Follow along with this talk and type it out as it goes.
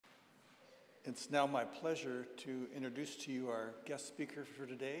It's now my pleasure to introduce to you our guest speaker for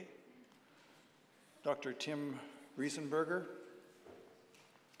today, Dr. Tim Riesenberger.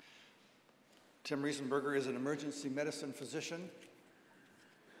 Tim Riesenberger is an emergency medicine physician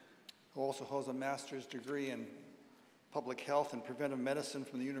who also holds a master's degree in public health and preventive medicine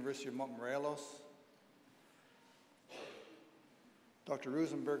from the University of Montmorelos. Dr.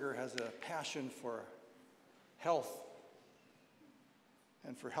 Riesenberger has a passion for health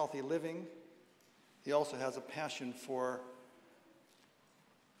and for healthy living. He also has a passion for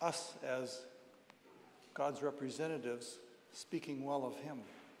us as God's representatives speaking well of him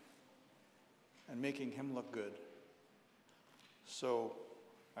and making him look good. So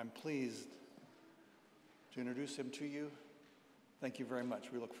I'm pleased to introduce him to you. Thank you very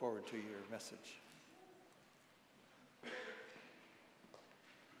much. We look forward to your message.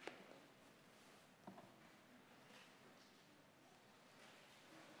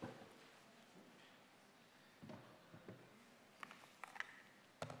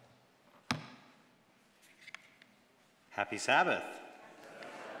 Happy Sabbath.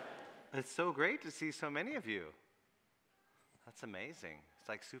 It's so great to see so many of you. That's amazing. It's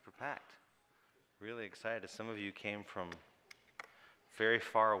like super packed. Really excited. Some of you came from very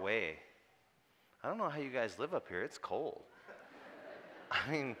far away. I don't know how you guys live up here. It's cold. I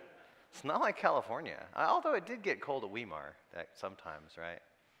mean, it's not like California. Although it did get cold at Weimar sometimes, right?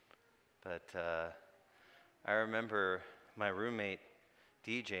 But I remember my roommate,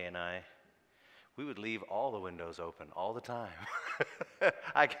 DJ, and we would leave all the windows open all the time.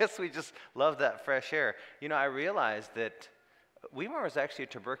 I guess we just love that fresh air. You know, I realized that Weimar is actually a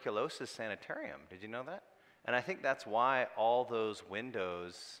tuberculosis sanitarium. Did you know that? And I think that's why all those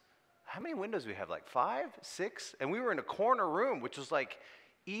windows, how many windows do we have? Like 5, 6? And we were in a corner room, which was like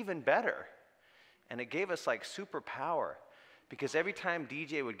even better. And it gave us like superpower. Because every time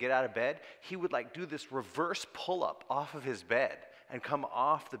DJ would get out of bed, he would like do this reverse pull-up off of his bed and come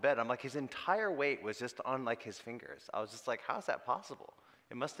off the bed. I'm like, his entire weight was just on like his fingers. I was just like, how's that possible?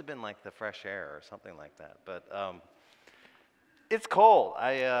 It must have been like the fresh air or something like that. But it's cold.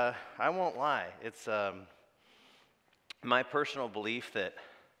 I won't lie. It's my personal belief that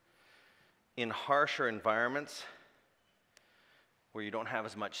in harsher environments where you don't have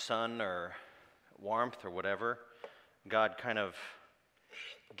as much sun or warmth or whatever, God kind of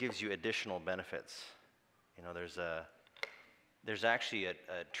gives you additional benefits. You know, there's actually a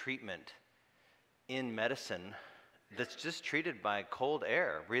treatment in medicine that's just treated by cold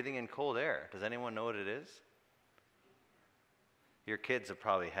air, breathing in cold air. Does anyone know what it is? Your kids have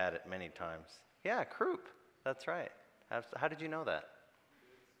probably had it many times. Yeah, croup. That's right. How did you know that?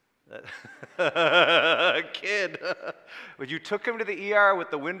 Kid. When you took him to the ER with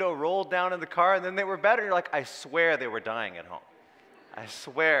the window rolled down in the car and then they were better, you're like, I swear they were dying at home. I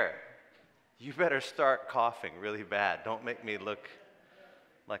swear. You better start coughing really bad. Don't make me look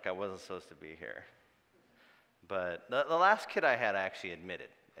like I wasn't supposed to be here. But the last kid I had, I actually admitted.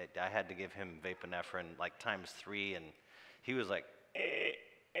 I had to give him vapinephrin like ×3, and he was like,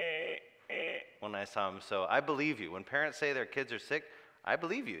 when I saw him. So I believe you. When parents say their kids are sick, I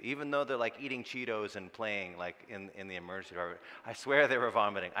believe you, even though they're like eating Cheetos and playing like in the emergency department. I swear they were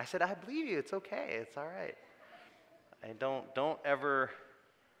vomiting. I said, I believe you. It's okay. It's all right. I don't ever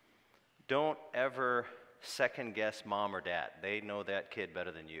second guess mom or dad. They know that kid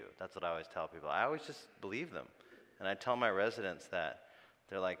better than you. That's what I always tell people. I always just believe them. And I tell my residents that.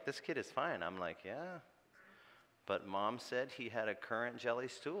 They're like, this kid is fine. I'm like, yeah. But mom said he had a current jelly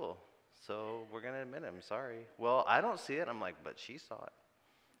stool. So we're going to admit him. Sorry. Well, I don't see it. I'm like, but she saw it.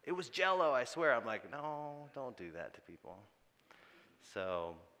 It was Jell-O, I swear. I'm like, no, don't do that to people.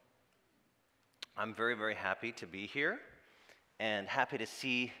 So I'm very, very happy to be here and happy to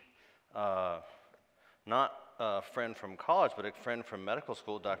see not a friend from college, but a friend from medical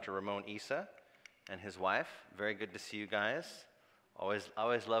school, Dr. Ramon Issa and his wife. Very good to see you guys.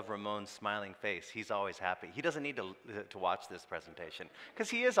 Always love Ramon's smiling face. He's always happy. He doesn't need to watch this presentation because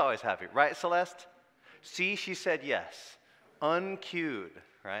he is always happy. Right, Celeste? See, she said yes. Uncued,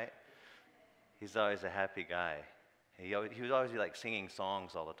 right? He's always a happy guy. He would always be like singing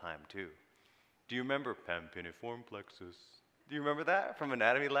songs all the time, too. Do you remember pampiniform plexus? Do you remember that from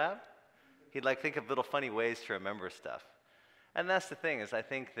Anatomy Lab? He'd like think of little funny ways to remember stuff. And that's the thing, is I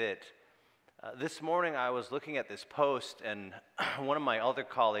think that this morning I was looking at this post, and one of my other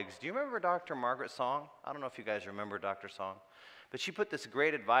colleagues, do you remember Dr. Margaret Song? I don't know if you guys remember Dr. Song, but she put this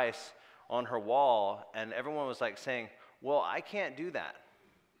great advice on her wall, and everyone was like saying, well, I can't do that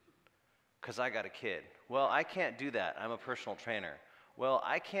because I got a kid. Well, I can't do that. I'm a personal trainer. Well,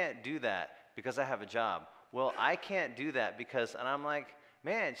 I can't do that because I have a job. Well, I can't do that because, and I'm like,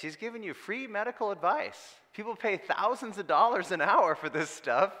 man, she's giving you free medical advice. People pay thousands of dollars an hour for this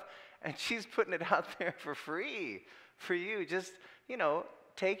stuff, and she's putting it out there for free for you. Just,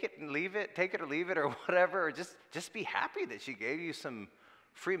 take it and leave it, take it or leave it or whatever, or just be happy that she gave you some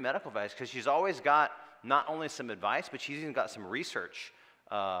free medical advice, because she's always got not only some advice, but she's even got some research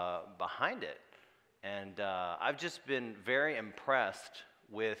behind it. And I've just been very impressed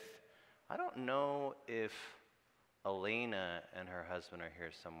with, I don't know if Elena and her husband are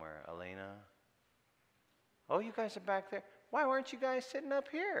here somewhere. Elena? Oh, you guys are back there. Why weren't you guys sitting up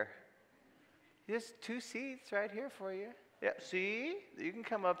here? There's 2 seats right here for you. Yeah, see? You can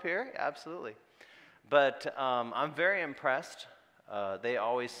come up here. Absolutely. But I'm very impressed. They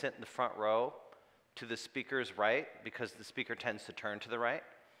always sit in the front row to the speaker's right, because the speaker tends to turn to the right,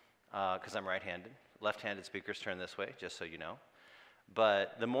 because I'm right-handed. Left-handed speakers turn this way, just so you know.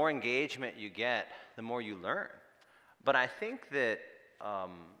 But the more engagement you get, the more you learn. But I think that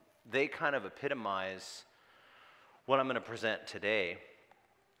they kind of epitomize what I'm going to present today,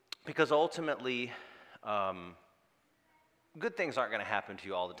 because ultimately, good things aren't going to happen to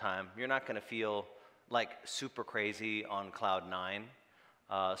you all the time. You're not going to feel like super crazy on cloud 9.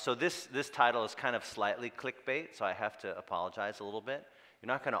 So this title is kind of slightly clickbait, so I have to apologize a little bit. You're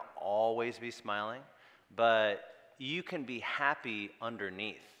not going to always be smiling, but you can be happy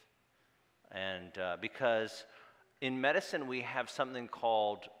underneath. And because in medicine, we have something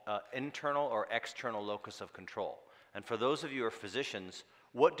called internal or external locus of control. And for those of you who are physicians,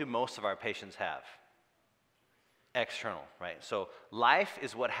 what do most of our patients have? External, right? So life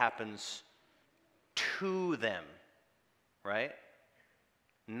is what happens to them, right?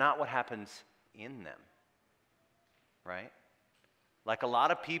 Not what happens in them, right? Like a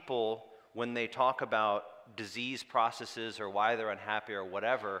lot of people, when they talk about disease processes or why they're unhappy or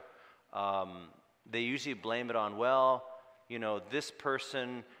whatever, they usually blame it on, well, this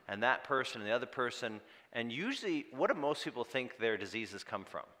person and that person and the other person. And usually, what do most people think their diseases come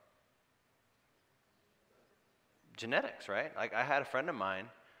from? Genetics, right? Like I had a friend of mine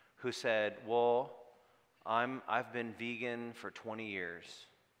who said, well, I've been vegan for 20 years,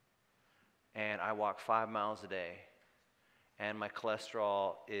 and I walk 5 miles a day, and my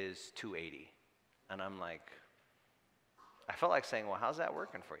cholesterol is 280. And I'm like, I felt like saying, well, how's that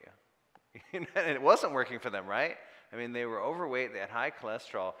working for you? And it wasn't working for them, right? I mean, they were overweight, they had high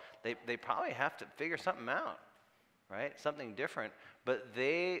cholesterol. They probably have to figure something out, right? Something different. But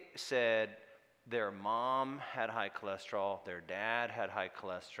they said their mom had high cholesterol, their dad had high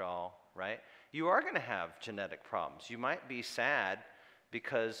cholesterol, right? You are going to have genetic problems. You might be sad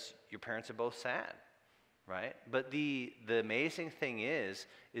because your parents are both sad, right? But the amazing thing is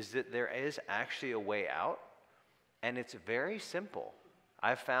that there is actually a way out, and it's very simple.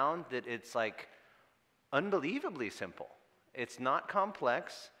 I've found that it's like unbelievably simple. It's not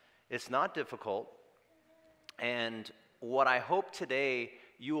complex, it's not difficult, and what I hope today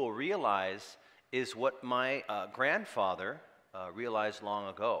you will realize is what my grandfather realized long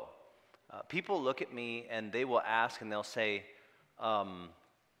ago. People look at me and they will ask and they'll say, oh,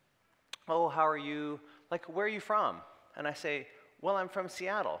 how are you? Like, where are you from? And I say, well, I'm from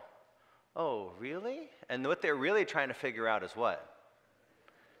Seattle. Oh, really? And what they're really trying to figure out is what?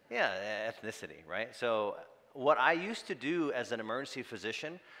 Yeah, ethnicity, right? So what I used to do as an emergency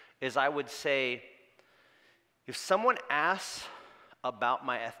physician is I would say, if someone asks about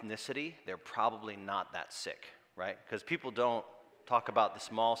my ethnicity, they're probably not that sick, right? Because people don't talk about the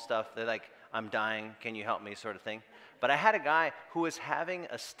small stuff. They're like, I'm dying, can you help me, sort of thing. But I had a guy who was having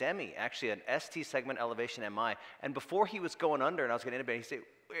a STEMI, actually an ST segment elevation MI, and before he was going under and I was getting intubated, he said,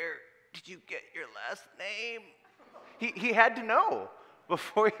 where did you get your last name? He had to know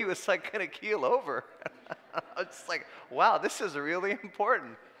before he was like going to keel over. I was just like, wow, this is really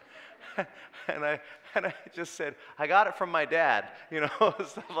important. And I just said, I got it from my dad,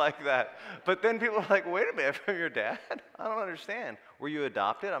 stuff like that. But then people were like, wait a minute, from your dad? I don't understand. Were you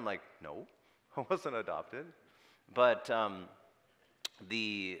adopted? I'm like, no, I wasn't adopted. But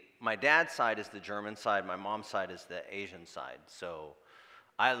my dad's side is the German side, my mom's side is the Asian side. So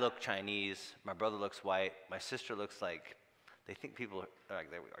I look Chinese, my brother looks white, my sister looks like, they think people are like,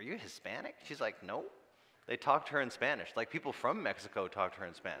 are you Hispanic? She's like, no. They talk to her in Spanish. Like people from Mexico talk to her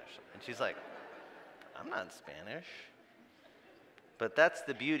in Spanish. And she's like, I'm not Spanish. But that's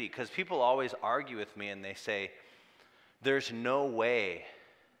the beauty, because people always argue with me and they say, there's no way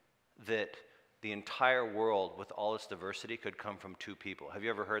that the entire world with all its diversity could come from 2 people. Have you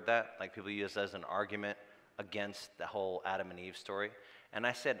ever heard that? Like people use that as an argument against the whole Adam and Eve story. And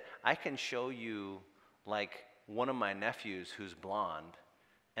I said, I can show you like one of my nephews who's blonde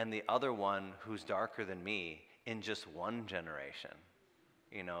and the other one who's darker than me in just one generation.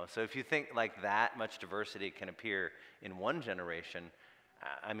 you know. So if you think like that much diversity can appear in one generation,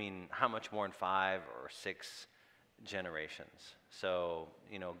 I mean, how much more in 5 or 6 generations? So,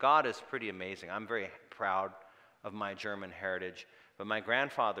 you know, God is pretty amazing. I'm very proud of my German heritage, but my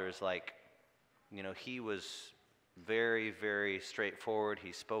grandfather is like, you know, he was very, very straightforward.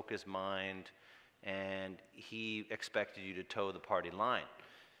 He spoke his mind, and he expected you to toe the party line.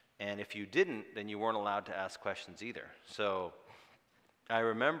 And if you didn't, then you weren't allowed to ask questions either. So I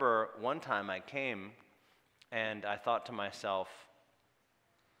remember one time I came, and I thought to myself,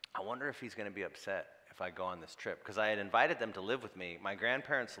 I wonder if he's going to be upset if I go on this trip, because I had invited them to live with me. My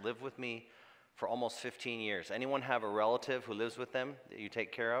grandparents lived with me for almost 15 years. Anyone have a relative who lives with them that you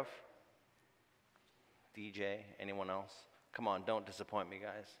take care of? DJ, anyone else? Come on, don't disappoint me,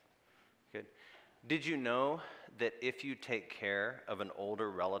 guys. Good. Did you know that if you take care of an older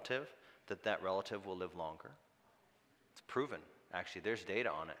relative, that relative will live longer? It's proven, actually. There's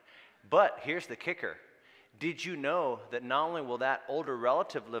data on it. But here's the kicker. Did you know that not only will that older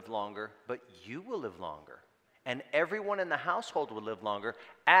relative live longer, but you will live longer? And everyone in the household will live longer,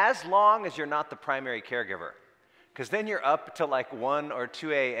 as long as you're not the primary caregiver. Because then you're up till like 1 or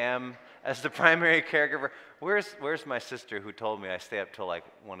 2 a.m. as the primary caregiver. Where's my sister who told me I stay up till like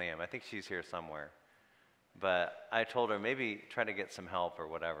 1 a.m.? I think she's here somewhere. But I told her maybe try to get some help or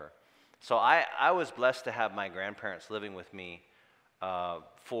whatever. So I was blessed to have my grandparents living with me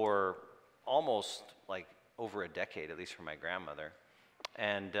for almost like over a decade, at least for my grandmother.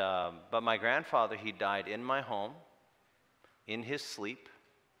 And but my grandfather, he died in my home, in his sleep,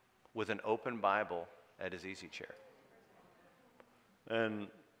 with an open Bible at his easy chair. And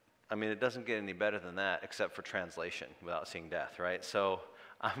I mean, it doesn't get any better than that, except for translation without seeing death, right? So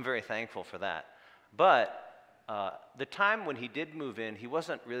I'm very thankful for that. But the time when he did move in, he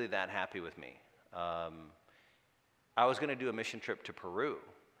wasn't really that happy with me. I was going to do a mission trip to Peru,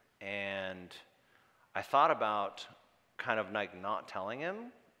 and I thought about kind of like not telling him,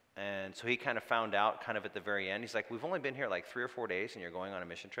 and so he kind of found out kind of at the very end. He's like, we've only been here like 3 or 4 days, and you're going on a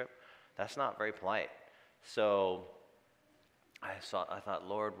mission trip? That's not very polite. So I thought,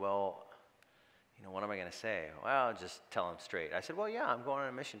 Lord, well, you know, what am I going to say? Well, I'll just tell him straight. I said, well, yeah, I'm going on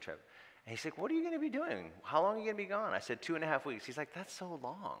a mission trip. And he's like, what are you going to be doing? How long are you going to be gone? I said, 2.5 weeks. He's like, that's so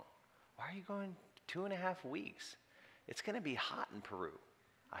long. Why are you going 2.5 weeks? It's going to be hot in Peru.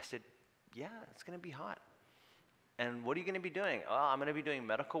 I said, yeah, it's going to be hot. And what are you going to be doing? Oh, I'm going to be doing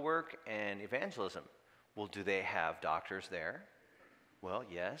medical work and evangelism. Well, do they have doctors there? Well,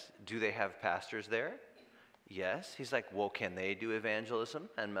 yes. Do they have pastors there? Yes. He's like, well, can they do evangelism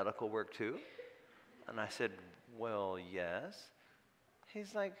and medical work too? And I said, well, yes.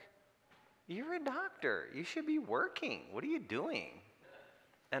 He's like, you're a doctor. You should be working. What are you doing?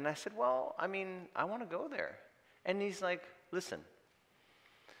 And I said, well, I mean, I want to go there. And he's like, listen,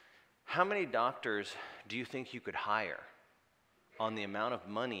 how many doctors do you think you could hire on the amount of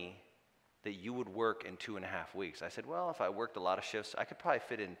money that you would work in 2.5 weeks? I said, well, if I worked a lot of shifts, I could probably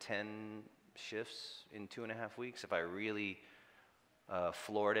fit in 10 shifts in 2.5 weeks if I really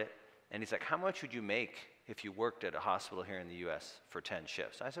floored it. And he's like, how much would you make if you worked at a hospital here in the U.S. for 10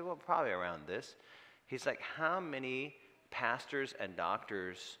 shifts? I said, well, probably around this. He's like, how many pastors and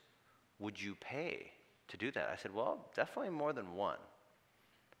doctors would you pay to do that? I said, well, definitely more than one.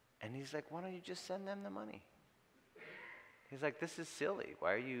 And he's like, why don't you just send them the money? He's like, this is silly.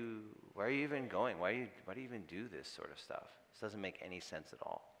 Why are you even going? Why do you even do this sort of stuff? This doesn't make any sense at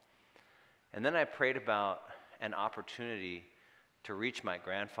all. And then I prayed about an opportunity to reach my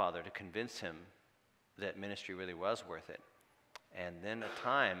grandfather, to convince him that ministry really was worth it. And then a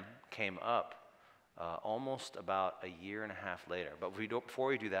time came up almost about 1.5 years later. But before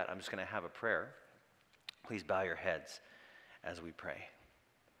we do that, I'm just going to have a prayer. Please bow your heads as we pray.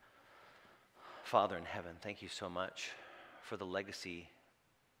 Father in heaven, thank you so much for the legacy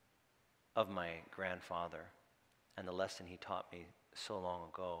of my grandfather and the lesson he taught me so long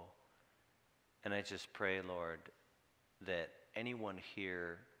ago. And I just pray, Lord, that anyone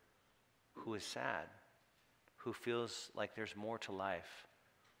here who is sad, who feels like there's more to life,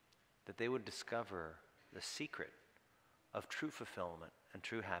 that they would discover the secret of true fulfillment and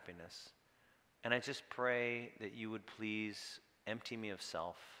true happiness. And I just pray that you would please empty me of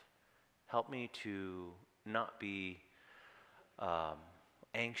self. Help me to not be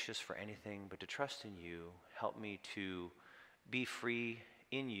anxious for anything, but to trust in you. Help me to be free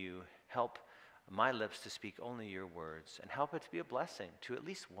in you. Help my lips to speak only your words, and help it to be a blessing to at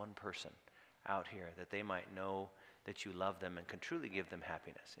least one person out here, that they might know that you love them and can truly give them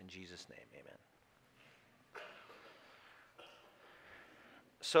happiness. In Jesus' name, amen.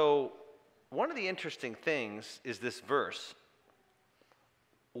 So one of the interesting things is this verse.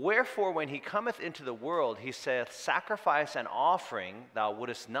 Wherefore, when he cometh into the world, he saith, Sacrifice and offering thou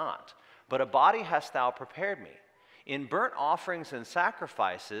wouldest not, but a body hast thou prepared me. In burnt offerings and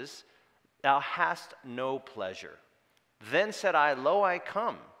sacrifices thou hast no pleasure. Then said I, Lo, I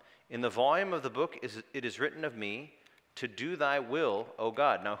come. In the volume of the book it is written of me, to do thy will, O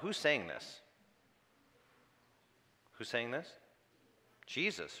God. Now, who's saying this? Who's saying this?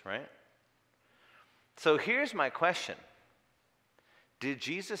 Jesus, right? So here's my question. Did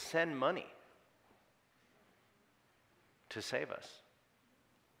Jesus send money to save us?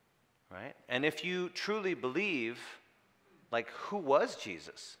 Right? And if you truly believe, like, who was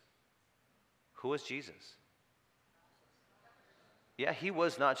Jesus? Who was Jesus? Yeah, he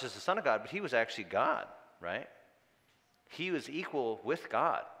was not just the Son of God, but he was actually God, right? He was equal with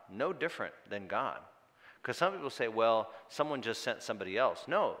God, no different than God. Because some people say, well, someone just sent somebody else.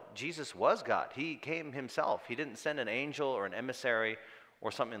 No, Jesus was God. He came himself. He didn't send an angel or an emissary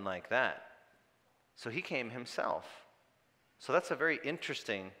or something like that. So he came himself. So that's a very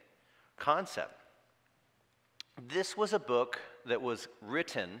interesting concept. This was a book that was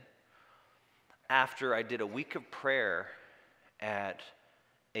written after I did a week of prayer at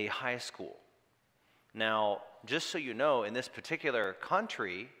a high school. Now, just so you know, in this particular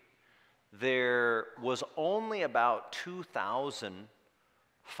country, there was only about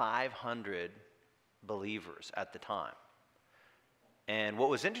 2,500 believers at the time. And what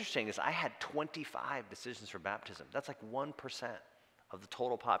was interesting is I had 25 decisions for baptism. That's like 1% of the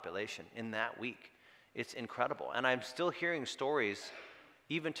total population in that week. It's incredible. And I'm still hearing stories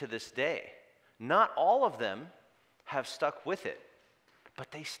even to this day. Not all of them have stuck with it,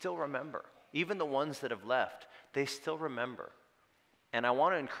 but they still remember. Even the ones that have left, they still remember. And I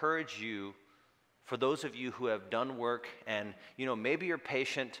want to encourage you, for those of you who have done work and, maybe your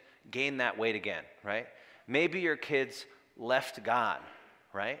patient gained that weight again, right? Maybe your kids left God,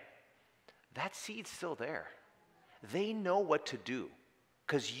 right? That seed's still there. They know what to do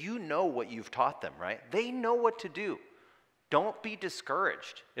because you know what you've taught them, right? They know what to do. Don't be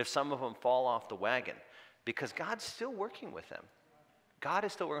discouraged if some of them fall off the wagon because God's still working with them. God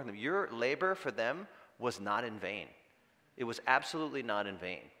is still working with them. Your labor for them was not in vain. It was absolutely not in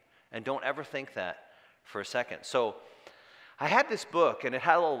vain. And don't ever think that for a second. So I had this book, and it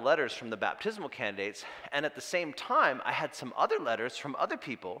had little letters from the baptismal candidates, and at the same time, I had some other letters from other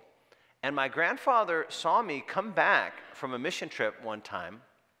people, and my grandfather saw me come back from a mission trip one time,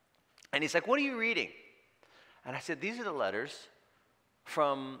 and he's like, what are you reading? And I said, these are the letters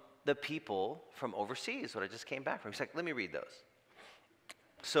from the people from overseas, what I just came back from. He's like, let me read those.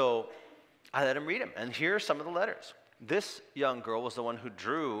 So I let him read them, and here are some of the letters. This young girl was the one who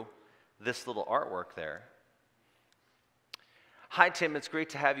drew this little artwork there. Hi, Tim. It's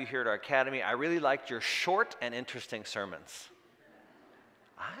great to have you here at our academy. I really liked your short and interesting sermons.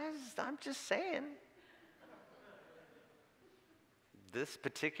 I'm just saying. This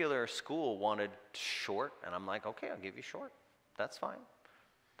particular school wanted short, and I'm like, okay, I'll give you short. That's fine.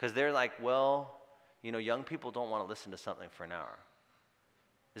 Because they're like, well, young people don't want to listen to something for an hour.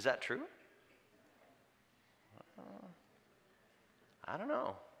 Is that true? I don't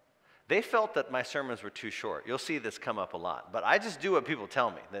know. They felt that my sermons were too short. You'll see this come up a lot. But I just do what people tell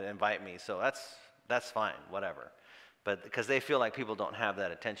me that invite me, so that's fine, whatever. But because they feel like people don't have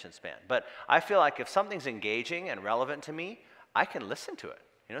that attention span. But I feel like if something's engaging and relevant to me, I can listen to it.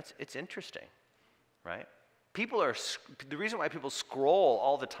 It's interesting, right? The reason why people scroll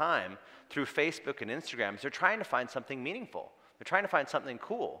all the time through Facebook and Instagram is they're trying to find something meaningful. They're trying to find something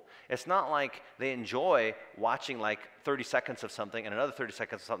cool. It's not like they enjoy watching like 30 seconds of something and another 30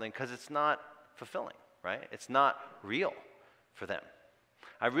 seconds of something because it's not fulfilling, right? It's not real for them.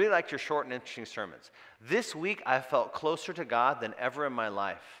 I really liked your short and interesting sermons. This week, I felt closer to God than ever in my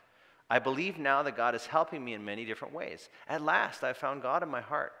life. I believe now that God is helping me in many different ways. At last, I found God in my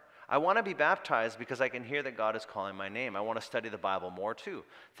heart. I want to be baptized because I can hear that God is calling my name. I want to study the Bible more too.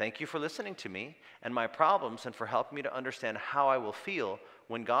 Thank you for listening to me and my problems and for helping me to understand how I will feel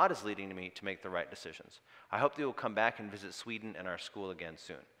when God is leading me to make the right decisions. I hope that you will come back and visit Sweden and our school again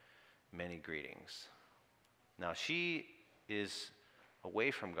soon. Many greetings. Now, she is away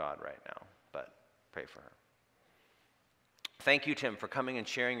from God right now, but pray for her. Thank you, Tim, for coming and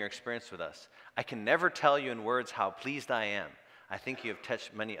sharing your experience with us. I can never tell you in words how pleased I am. I think you have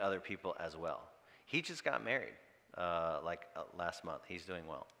touched many other people as well. He just got married last month. He's doing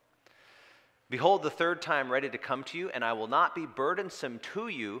well. Behold, the third time ready to come to you, and I will not be burdensome to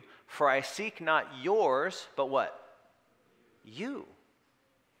you, for I seek not yours, but what? You.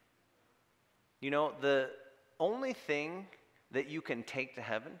 The only thing that you can take to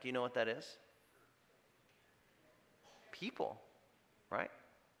heaven, do you know what that is? People, right?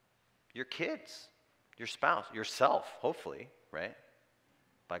 your kids, your spouse, yourself, hopefully, right?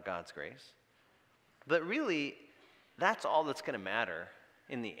 By God's grace. But really, that's all that's going to matter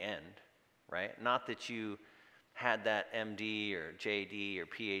in the end, right? Not that you had that MD or JD or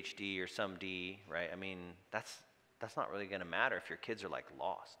PhD or some D, right? I mean, that's not really going to matter if your kids are like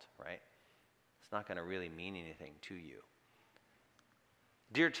lost, right? It's not going to really mean anything to you.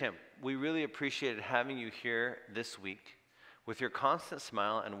 Dear Tim, we really appreciated having you here this week with your constant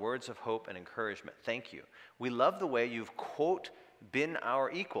smile and words of hope and encouragement. Thank you. We love the way you've, quote, been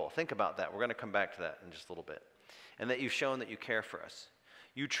our equal. Think about that. We're going to come back to that in just a little bit. And that you've shown that you care for us.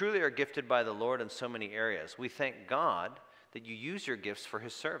 You truly are gifted by the Lord in so many areas. We thank God that you use your gifts for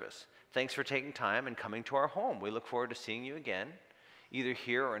his service. Thanks for taking time and coming to our home. We look forward to seeing you again, either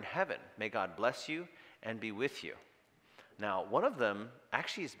here or in heaven. May God bless you and be with you. Now, one of them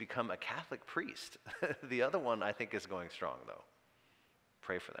actually has become a Catholic priest. The other one, I think, is going strong, though.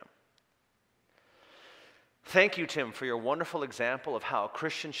 Pray for them. Thank you, Tim, for your wonderful example of how a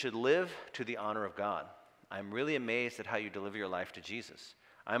Christian should live to the honor of God. I'm really amazed at how you deliver your life to Jesus.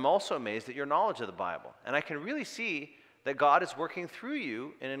 I'm also amazed at your knowledge of the Bible, and I can really see that God is working through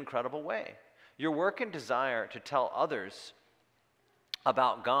you in an incredible way. Your work and desire to tell others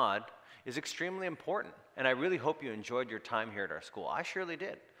about God is extremely important, and I really hope you enjoyed your time here at our school. I surely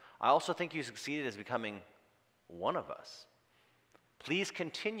did. I also think you succeeded as becoming one of us. Please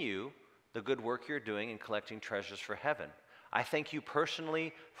continue the good work you're doing in collecting treasures for heaven. I thank you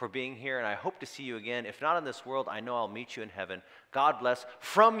personally for being here, and I hope to see you again. If not in this world, I know I'll meet you in heaven. God bless.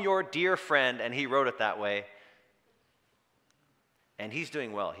 From your dear friend, and he wrote it that way. And he's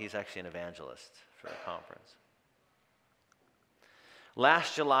doing well. He's actually an evangelist for the conference.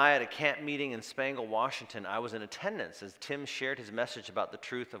 Last July at a camp meeting in Spangle, Washington, I was in attendance as Tim shared his message about the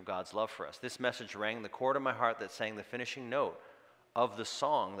truth of God's love for us. This message rang the chord in my heart that sang the finishing note of the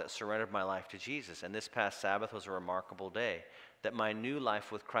song that surrendered my life to Jesus. And this past Sabbath was a remarkable day that my new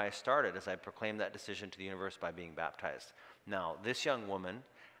life with Christ started as I proclaimed that decision to the universe by being baptized. Now, this young woman,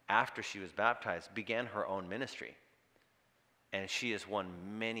 after she was baptized, began her own ministry. And she has won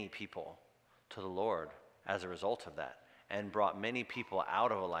many people to the Lord as a result of that and brought many people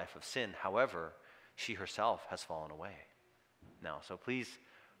out of a life of sin. However, she herself has fallen away. Now, so please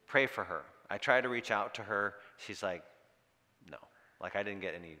pray for her. I tried to reach out to her. She's like, no. Like, I didn't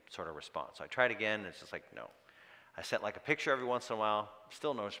get any sort of response. So I tried again, and it's just like, no. I sent like a picture every once in a while,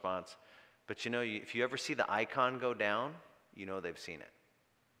 still no response. But you know, if you ever see the icon go down, you know they've seen it.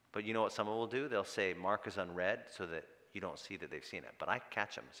 But you know what someone will do? They'll say, mark as unread, so that you don't see that they've seen it. But I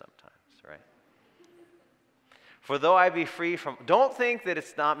catch them sometimes, right? For though I be free from, don't think that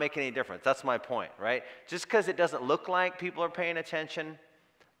it's not making any difference. That's my point, right? Just because it doesn't look like people are paying attention,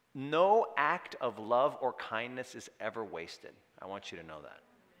 no act of love or kindness is ever wasted. I want you to know that.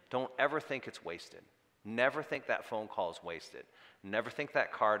 Don't ever think it's wasted. Never think that phone call is wasted. Never think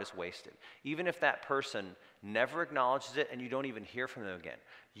that card is wasted. Even if that person never acknowledges it and you don't even hear from them again,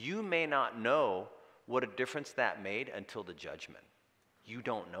 you may not know what a difference that made until the judgment. You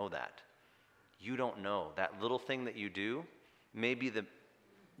don't know that. You don't know. That little thing that you do may be the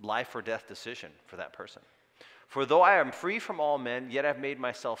life or death decision for that person. For though I am free from all men, yet I've made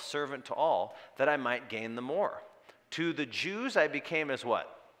myself servant to all, that I might gain the more. To the Jews I became as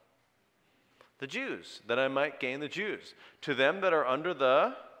what? The Jews, that I might gain the Jews. To them that are under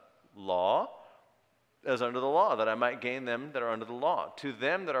the law, as under the law, that I might gain them that are under the law. To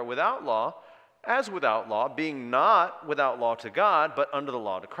them that are without law, as without law, being not without law to God, but under the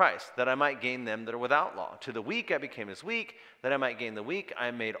law to Christ, that I might gain them that are without law. To the weak I became as weak, that I might gain the weak. I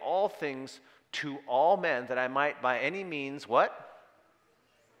made all things to all men, that I might by any means, what?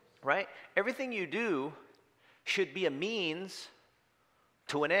 Right? Everything you do should be a means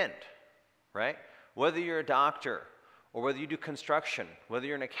to an end, right? Whether you're a doctor, or whether you do construction, whether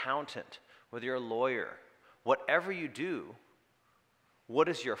you're an accountant, whether you're a lawyer, whatever you do, what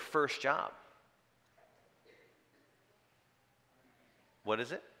is your first job? What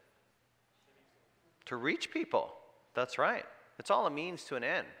is it? To reach people. That's right. It's all a means to an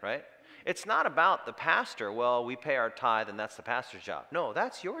end, right? It's not about the pastor. Well, we pay our tithe and that's the pastor's job. No,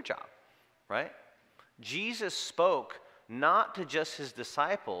 that's your job, right? Jesus spoke not to just his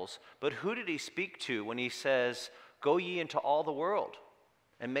disciples, but who did he speak to when he says, go ye into all the world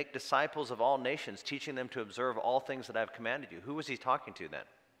and make disciples of all nations, teaching them to observe all things that I've commanded you? Who was he talking to then?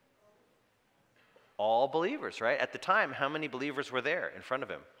 All believers, right? At the time, how many believers were there in front of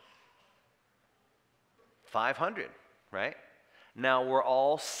him? 500, right? Now, were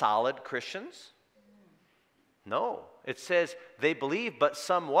all solid Christians? No. It says they believed, but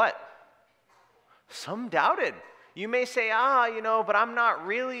some what? Some doubted. You may say, but I'm not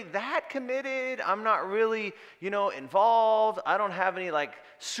really that committed. I'm not really, involved. I don't have any like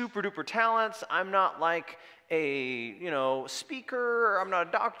super duper talents. I'm not like a, speaker. I'm not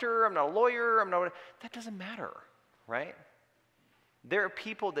a doctor. I'm not a lawyer. That doesn't matter, right? There are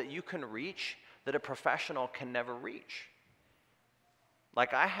people that you can reach that a professional can never reach.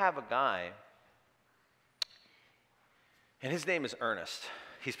 Like I have a guy, and his name is Ernest.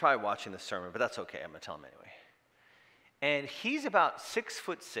 He's probably watching this sermon, but that's okay. I'm going to tell him anyway. And he's about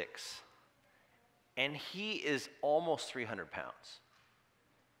 6'6", and he is almost 300 pounds.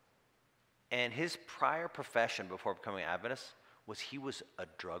 And his prior profession before becoming an Adventist was he was a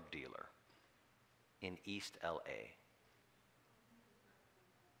drug dealer in East LA.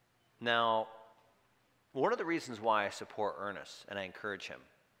 Now, one of the reasons why I support Ernest and I encourage him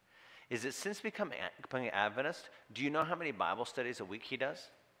is that since becoming an Adventist, do you know how many Bible studies a week he does?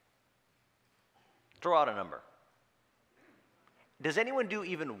 Throw out a number. Does anyone do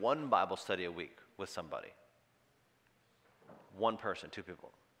even one Bible study a week with somebody? One person, two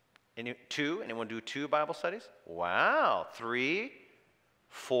people. Two? Anyone do 2 Bible studies? Wow. 3,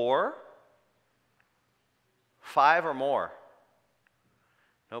 4, 5 or more?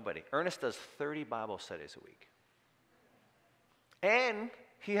 Nobody. Ernest does 30 Bible studies a week. And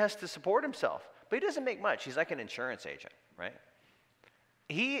he has to support himself. But he doesn't make much. He's like an insurance agent, right?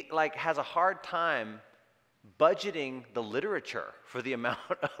 He has a hard time budgeting the literature for the amount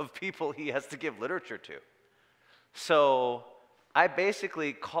of people he has to give literature to. So I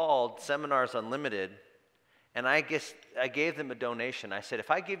basically called Seminars Unlimited, and I gave them a donation. I said, if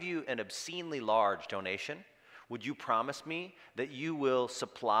I give you an obscenely large donation, would you promise me that you will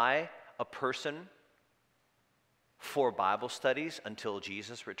supply a person for Bible studies until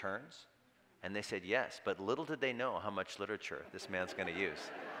Jesus returns? And they said yes, but little did they know how much literature this man's going to use.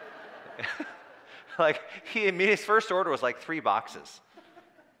 His first order was 3 boxes.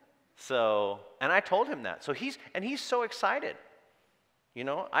 So, and I told him that. So he's so excited.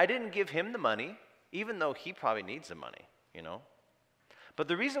 I didn't give him the money, even though he probably needs the money, But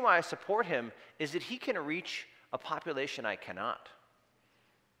the reason why I support him is that he can reach a population I cannot,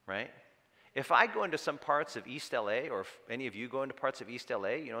 right? If I go into some parts of East LA, or if any of you go into parts of East LA,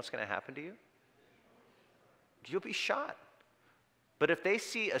 you know what's going to happen to you? You'll be shot. But if they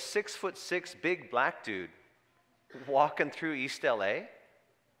see a 6'6" big black dude walking through East LA,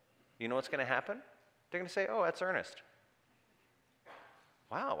 you know what's going to happen? They're going to say, oh, that's Ernest.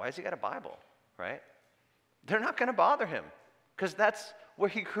 Wow, why has he got a Bible, right? They're not going to bother him because that's where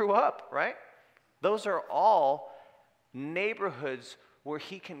he grew up, right? Those are all neighborhoods where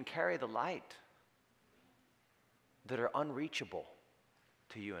he can carry the light that are unreachable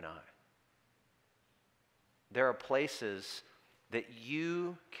to you and I. There are places that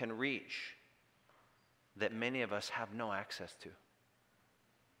you can reach that many of us have no access to.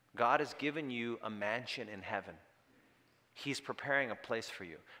 God has given you a mansion in heaven. He's preparing a place for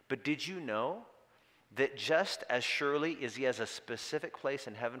you. But did you know that just as surely as he has a specific place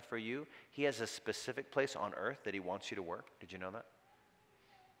in heaven for you, he has a specific place on earth that he wants you to work? Did you know that?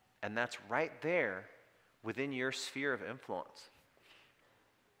 And that's right there within your sphere of influence.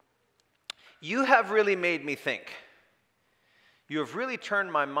 You have really made me think. You have really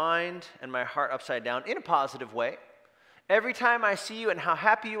turned my mind and my heart upside down in a positive way. Every time I see you and how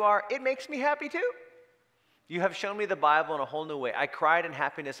happy you are, it makes me happy too. You have shown me the Bible in a whole new way. I cried in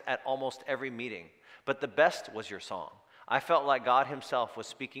happiness at almost every meeting, but the best was your song. I felt like God himself was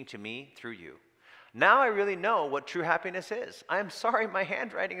speaking to me through you. Now I really know what true happiness is. I'm sorry my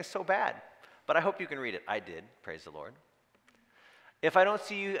handwriting is so bad, but I hope you can read it. I did, praise the Lord. If I don't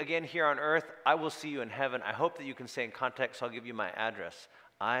see you again here on earth, I will see you in heaven. I hope that you can stay in contact, so I'll give you my address.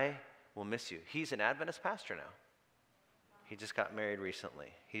 I will miss you. He's an Adventist pastor now. He just got married recently.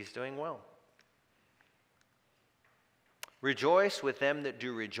 He's doing well. Rejoice with them that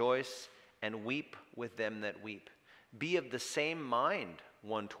do rejoice, and weep with them that weep. Be of the same mind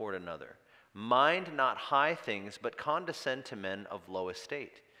one toward another. Mind not high things, but condescend to men of low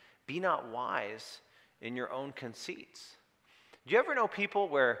estate. Be not wise in your own conceits. Do you ever know people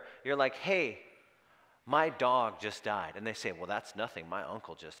where you're like, hey, my dog just died. And they say, well, that's nothing. My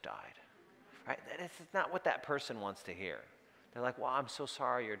uncle just died. Right? That's not what that person wants to hear. They're like, well, I'm so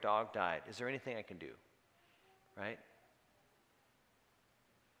sorry your dog died. Is there anything I can do? Right?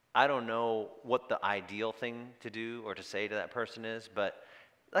 I don't know what the ideal thing to do or to say to that person is, but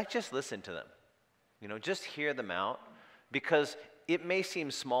just listen to them. Just hear them out, because it may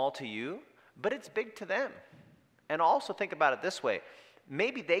seem small to you, but it's big to them. And also think about it this way.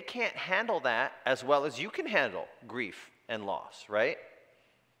 Maybe they can't handle that as well as you can handle grief and loss, right?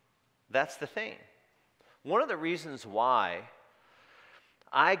 That's the thing. One of the reasons why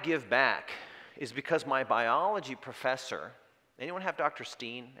I give back is because my biology professor, anyone have Dr.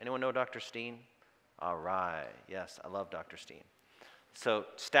 Steen? Anyone know Dr. Steen? All right, yes, I love Dr. Steen. So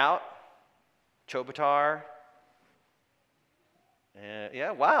Stout, Chobatar,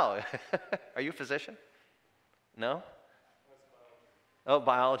 yeah, wow. Are you a physician? No? Oh,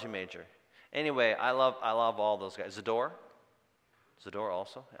 biology major. Anyway, I love all those guys. Zador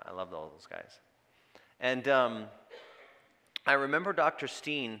also. Yeah, I love all those guys. And I remember Dr.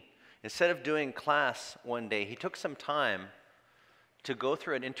 Steen, instead of doing class one day, he took some time to go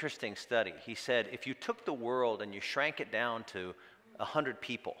through an interesting study. He said, if you took the world and you shrank it down to 100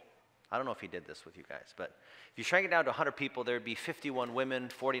 people, I don't know if he did this with you guys, but if you shrank it down to 100 people, there would be 51 women,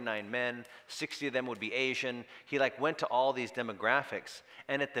 49 men, 60 of them would be Asian. He went to all these demographics,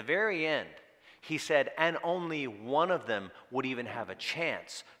 and at the very end, he said, and only one of them would even have a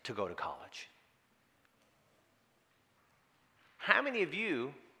chance to go to college. How many of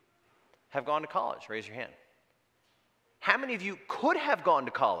you have gone to college? Raise your hand. How many of you could have gone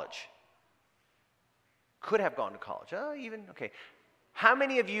to college? Could have gone to college. Oh, even, okay. How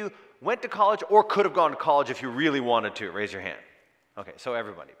many of you went to college or could have gone to college if you really wanted to? Raise your hand. Okay, so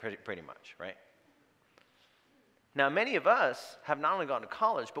everybody, pretty much, right? Now, many of us have not only gone to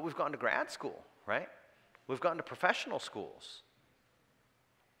college, but we've gone to grad school, right? We've gone to professional schools.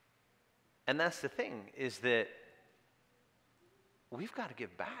 And that's the thing, is that we've got to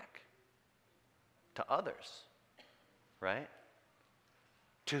give back to others, right?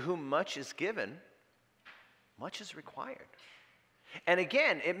 To whom much is given, much is required. And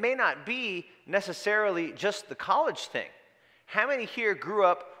again, it may not be necessarily just the college thing. How many here grew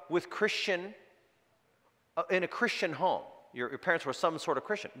up with in a Christian home? Your parents were some sort of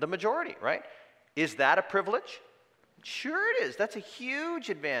Christian. The majority, right? Is that a privilege? Sure it is. That's a huge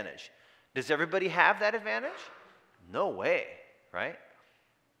advantage. Does everybody have that advantage? No way, right?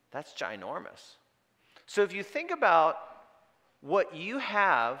 That's ginormous. So if you think about what you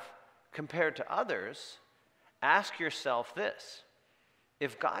have compared to others, ask yourself this.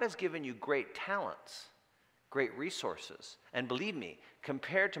 If God has given you great talents, great resources, and believe me,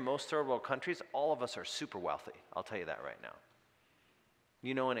 compared to most third world countries, all of us are super wealthy. I'll tell you that right now.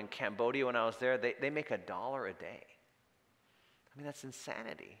 You know, and in Cambodia when I was there, they make $1 a day. I mean, that's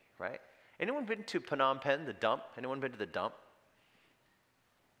insanity, right? Anyone been to Phnom Penh, the dump? Anyone been to the dump?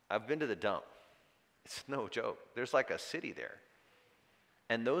 I've been to the dump. It's no joke. There's like a city there.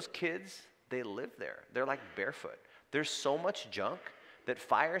 And those kids, they live there. They're like barefoot. There's so much junk that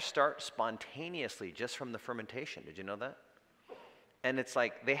fires start spontaneously just from the fermentation. Did you know that? And it's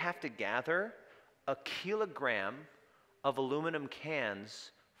like they have to gather 1 kilogram of aluminum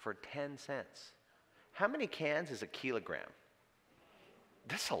cans for 10 cents. How many cans is 1 kilogram?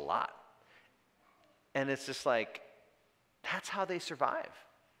 That's a lot. And it's just like, that's how they survive.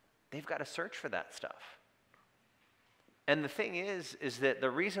 They've got to search for that stuff. And the thing is that the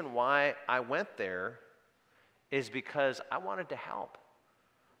reason why I went there is because I wanted to help.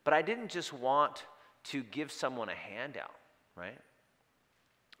 But I didn't just want to give someone a handout, right?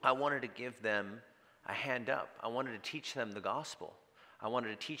 I wanted to give them a hand up. I wanted to teach them the gospel. I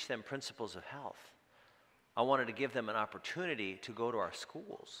wanted to teach them principles of health. I wanted to give them an opportunity to go to our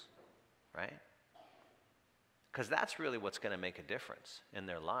schools, right? Because that's really what's going to make a difference in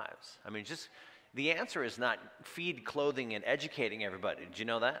their lives. I mean, just the answer is not feed, clothing, and educating everybody. Did you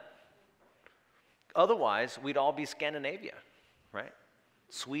know that? Otherwise, we'd all be Scandinavia, right?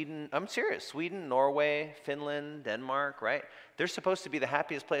 Sweden, I'm serious, Sweden, Norway, Finland, Denmark, right? They're supposed to be the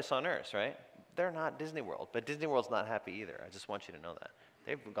happiest place on earth, right? They're not Disney World, but Disney World's not happy either. I just want you to know that.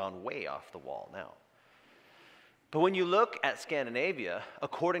 They've gone way off the wall now. But when you look at Scandinavia,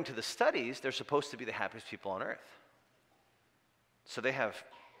 according to the studies, they're supposed to be the happiest people on earth. So they have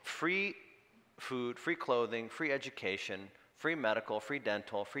free food, free clothing, free education, free medical, free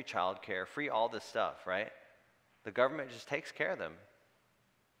dental, free childcare, free all this stuff, right? The government just takes care of them,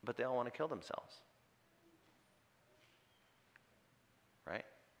 but they all want to kill themselves. Right?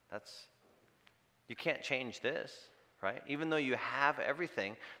 You can't change this, right? Even though you have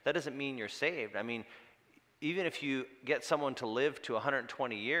everything, that doesn't mean you're saved. I mean, even if you get someone to live to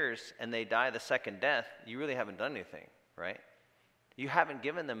 120 years and they die the second death, you really haven't done anything, right? You haven't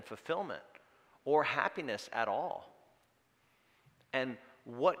given them fulfillment or happiness at all. And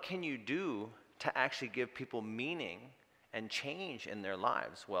what can you do to actually give people meaning and change in their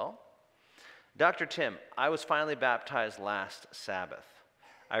lives? Well, Dr. Tim, I was finally baptized last Sabbath.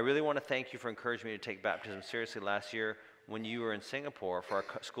 I really want to thank you for encouraging me to take baptism seriously last year when you were in Singapore for our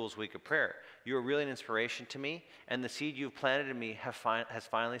school's week of prayer. You were really an inspiration to me, and the seed you've planted in me has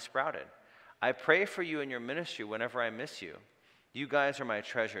finally sprouted. I pray for you in your ministry whenever I miss you. You guys are my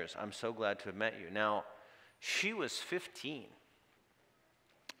treasures. I'm so glad to have met you. Now, she was 15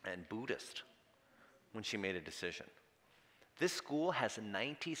 and Buddhist when she made a decision. This school has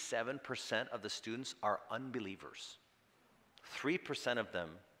 97% of the students are unbelievers. 3% of them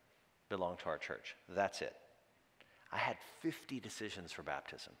belong to our church. That's it. I had 50 decisions for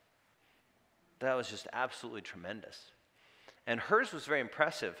baptism. That was just absolutely tremendous. And hers was very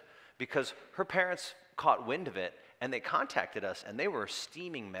impressive because her parents caught wind of it and they contacted us and they were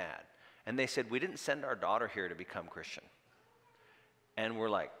steaming mad. And they said, we didn't send our daughter here to become Christian. And we're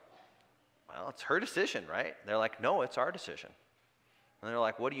like, well, it's her decision, right? They're like, no, it's our decision. And they're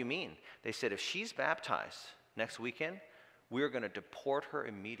like, what do you mean? They said, if she's baptized next weekend, we're going to deport her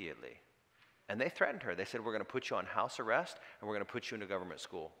immediately. And they threatened her. They said, we're going to put you on house arrest and we're going to put you into government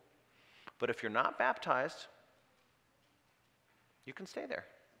school. But if you're not baptized, you can stay there.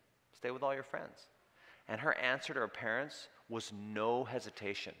 Stay with all your friends. And her answer to her parents was no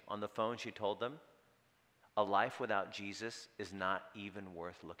hesitation. On the phone, she told them, a life without Jesus is not even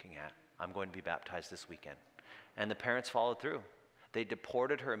worth looking at. I'm going to be baptized this weekend. And the parents followed through. They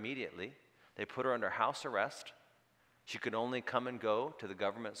deported her immediately. They put her under house arrest. She could only come and go to the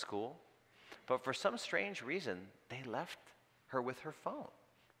government school. But for some strange reason, they left her with her phone,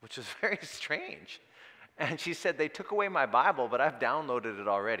 which was very strange. And she said, they took away my Bible, but I've downloaded it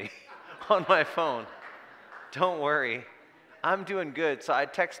already on my phone. Don't worry. I'm doing good. So I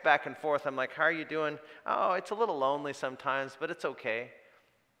text back and forth. I'm like, how are you doing? Oh, it's a little lonely sometimes, but it's okay.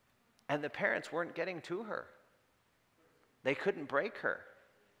 And the parents weren't getting to her. They couldn't break her.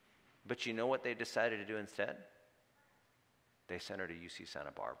 But you know what they decided to do instead? They sent her to UC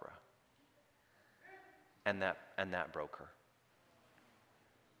Santa Barbara. And that broke her.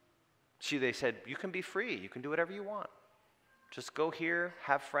 They said, you can be free. You can do whatever you want. Just go here,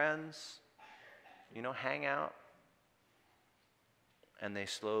 have friends, hang out. And they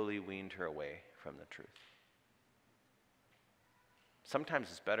slowly weaned her away from the truth. Sometimes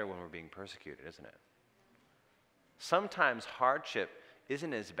it's better when we're being persecuted, isn't it? Sometimes hardship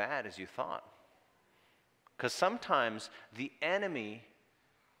isn't as bad as you thought. Because sometimes the enemy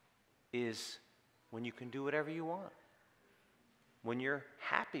is when you can do whatever you want. When you're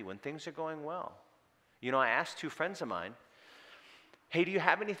happy, when things are going well. I asked two friends of mine, hey, do you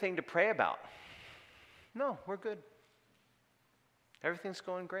have anything to pray about? No, we're good. Everything's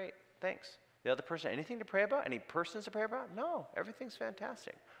going great, thanks. The other person, anything to pray about? Any persons to pray about? No, everything's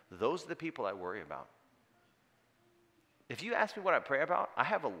fantastic. Those are the people I worry about. If you ask me what I pray about, I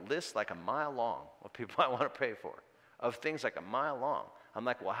have a list like a mile long of people I want to pray for, of things like a mile long. I'm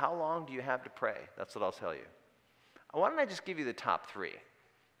like, well, how long do you have to pray? That's what I'll tell you. Why don't I just give you the top 3,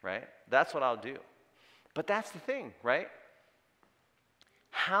 right? That's what I'll do. But that's the thing, right?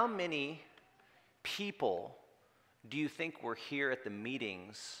 How many people do you think were here at the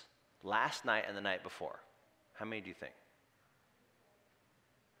meetings last night and the night before? How many do you think?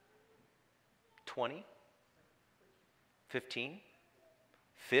 20? 15?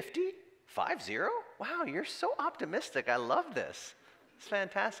 50? 50? Wow, you're so optimistic. I love this. It's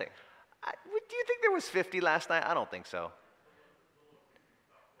fantastic. Do you think there was 50 last night? I don't think so.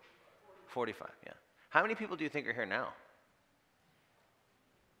 45, yeah. How many people do you think are here now?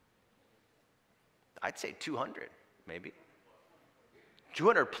 I'd say 200, maybe.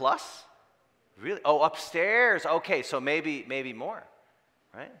 200 plus? Really? Oh, upstairs. Okay, so maybe more,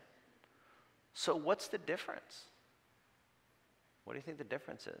 right? So what's the difference? What do you think the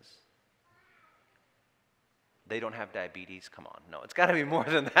difference is? They don't have diabetes? Come on. No, it's got to be more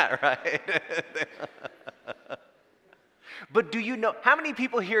than that, right? But do you know, how many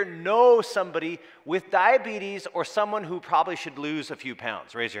people here know somebody with diabetes or someone who probably should lose a few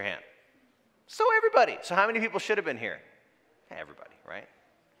pounds? Raise your hand. So everybody. So how many people should have been here? Everybody, right?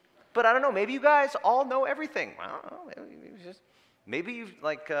 But I don't know, maybe you guys all know everything. I don't know. Maybe you've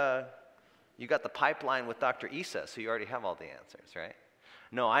you got the pipeline with Dr. Issa, so you already have all the answers, right?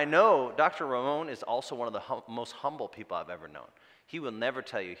 No, I know Dr. Ramon is also one of the most humble people I've ever known. He will never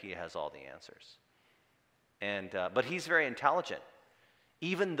tell you he has all the answers. But he's very intelligent.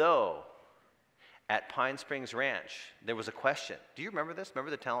 Even though at Pine Springs Ranch, there was a question. Do you remember this?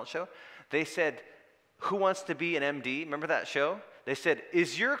 Remember the talent show? They said, who wants to be an MD? Remember that show? They said,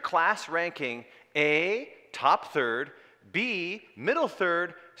 is your class ranking A, top third, B, middle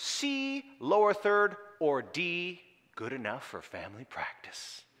third, C, lower third, or D, good enough for family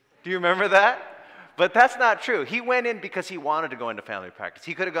practice? Do you remember that? But that's not true. He went in because he wanted to go into family practice.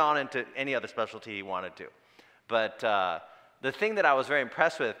 He could have gone into any other specialty he wanted to. But the thing that I was very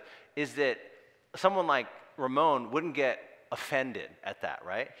impressed with is that someone like Ramon wouldn't get offended at that,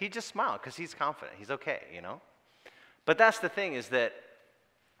 right? He just smiled because he's confident. He's okay, you know? But that's the thing, is that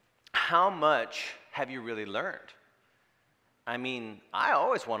how much have you really learned? I mean, I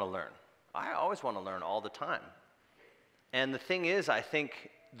always want to learn. I always want to learn all the time. And the thing is, I think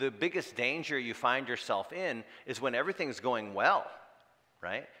the biggest danger you find yourself in is when everything's going well,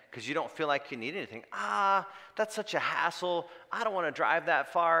 right? Because you don't feel like you need anything. That's such a hassle. I don't want to drive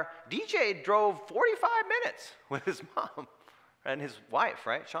that far. DJ drove 45 minutes with his mom and his wife,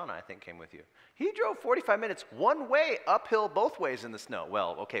 right? Shauna, I think, came with you. He drove 45 minutes one way, uphill both ways in the snow.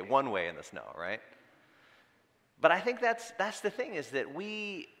 Well, okay, one way in the snow, right? But I think that's the thing, is that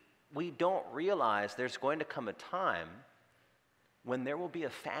we don't realize there's going to come a time when there will be a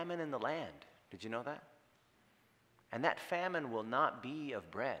famine in the land. Did you know that? And that famine will not be of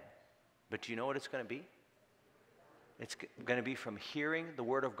bread. But do you know what it's going to be? It's going to be from hearing the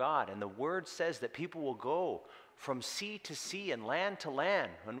word of God. And the word says that people will go from sea to sea and land to land,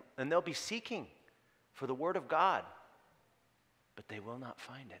 and they'll be seeking for the word of God, but they will not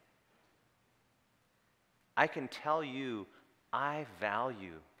find it. I can tell you, I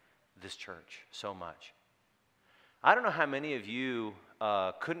value this church so much. I don't know how many of you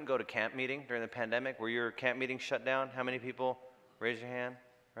couldn't go to camp meeting during the pandemic. Were your camp meetings shut down? How many people? Raise your hand,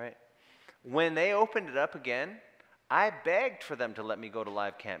 right? When they opened it up again, I begged for them to let me go to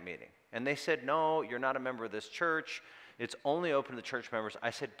live camp meeting. And they said, no, you're not a member of this church. It's only open to the church members. I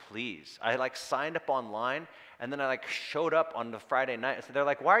said, please. I signed up online, and then I showed up on the Friday night. So they're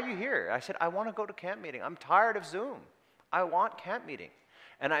like, why are you here? I said, I want to go to camp meeting. I'm tired of Zoom. I want camp meeting.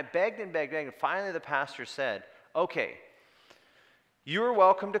 And I begged and begged, and finally the pastor said, okay, you're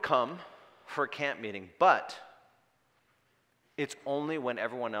welcome to come for a camp meeting, but it's only when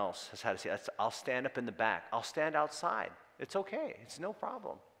everyone else has had a seat. I'll stand up in the back. I'll stand outside. It's okay. It's no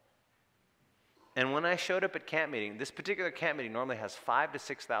problem. And when I showed up at camp meeting, this particular camp meeting normally has 5,000 to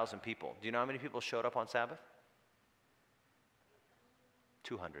 6,000 people. Do you know how many people showed up on Sabbath?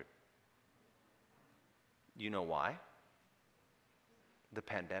 200. You know why? The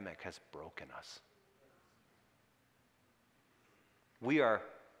pandemic has broken us. We are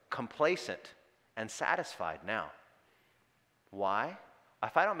complacent and satisfied now. Why?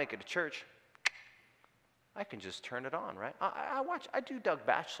 If I don't make it to church, I can just turn it on, right? I do Doug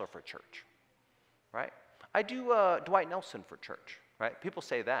Batchelor for church, right? I do Dwight Nelson for church, right? People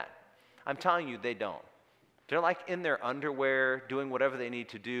say that. I'm telling you, they don't. They're like in their underwear, doing whatever they need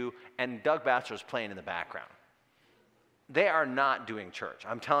to do, and Doug Batchelor's playing in the background. They are not doing church.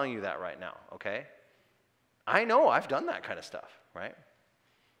 I'm telling you that right now, okay? I know, I've done that kind of stuff, right?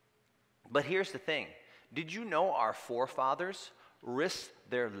 But here's the thing. Did you know our forefathers risked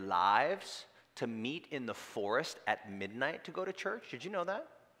their lives to meet in the forest at midnight to go to church? Did you know that?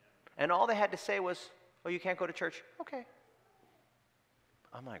 And all they had to say was, oh, you can't go to church? Okay.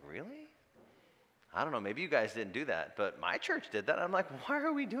 I'm like, really? I don't know, maybe you guys didn't do that, but my church did that. I'm like, why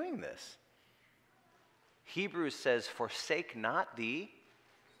are we doing this? Hebrews says, forsake not the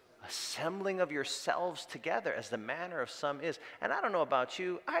assembling of yourselves together as the manner of some is. And I don't know about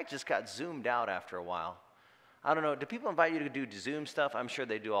you, I just got zoomed out after a while. I don't know, do people invite you to do Zoom stuff? I'm sure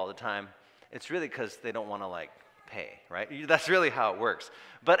they do all the time. It's really because they don't want to pay, right? That's really how it works.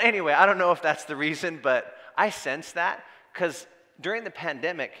 But anyway, I don't know if that's the reason, but I sense that because during the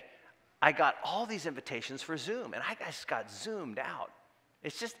pandemic, I got all these invitations for Zoom, and I just got zoomed out.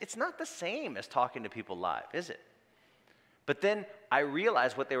 It's not the same as talking to people live, is it? But then I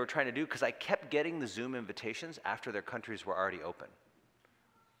realized what they were trying to do because I kept getting the Zoom invitations after their countries were already open.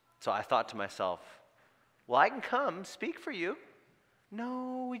 So I thought to myself, well, I can come speak for you.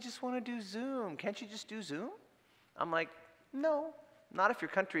 No, we just want to do Zoom. Can't you just do Zoom? I'm like, no, not if your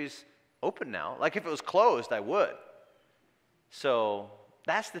country's open now. Like if it was closed, I would. So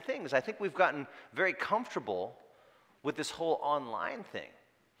that's the thing, is I think we've gotten very comfortable with this whole online thing.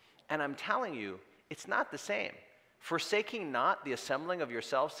 And I'm telling you, it's not the same. Forsaking not the assembling of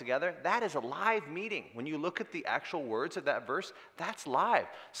yourselves together, that is a live meeting. When you look at the actual words of that verse, that's live.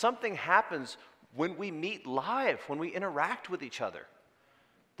 Something happens when we meet live, when we interact with each other,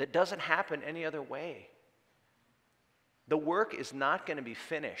 that doesn't happen any other way. The work is not going to be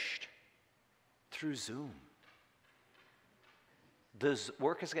finished through Zoom. The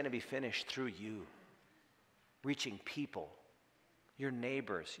work is going to be finished through you, reaching people, your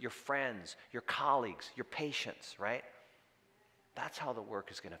neighbors, your friends, your colleagues, your patients, right? That's how the work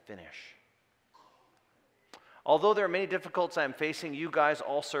is going to finish. Although there are many difficulties I'm facing, you guys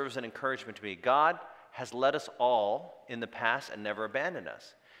all serve as an encouragement to me. God has led us all in the past and never abandoned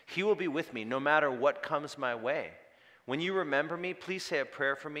us. He will be with me no matter what comes my way. When you remember me, please say a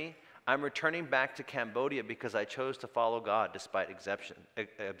prayer for me. I'm returning back to Cambodia because I chose to follow God despite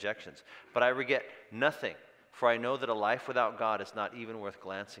objections. But I regret nothing, for I know that a life without God is not even worth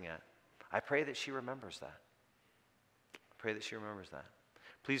glancing at. I pray that she remembers that. Pray that she remembers that.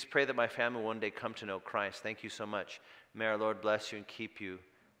 Please pray that my family will one day come to know Christ. Thank you so much. May our Lord bless you and keep you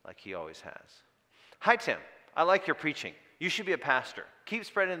like he always has. Hi, Tim. I like your preaching. You should be a pastor. Keep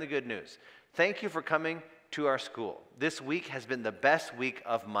spreading the good news. Thank you for coming to our school. This week has been the best week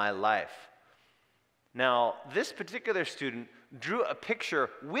of my life. Now, this particular student drew a picture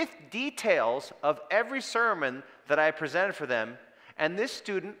with details of every sermon that I presented for them, and this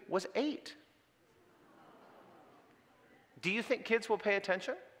student was 8. Do you think kids will pay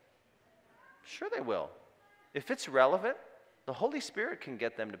attention? Sure they will. If it's relevant, the Holy Spirit can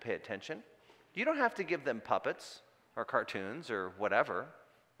get them to pay attention. You don't have to give them puppets or cartoons or whatever,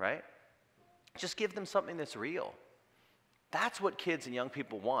 right? Just give them something that's real. That's what kids and young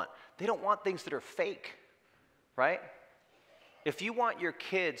people want. They don't want things that are fake, right? If you want your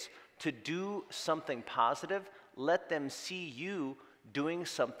kids to do something positive, let them see you doing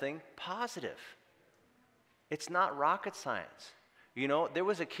something positive. It's not rocket science. You know, there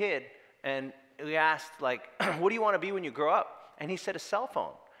was a kid, and we asked, like, what do you want to be when you grow up? And he said, a cell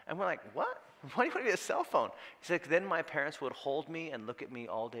phone. And we're like, what? Why do you want to be a cell phone? He's like, then my parents would hold me and look at me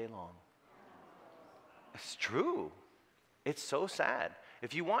all day long. It's true. It's so sad.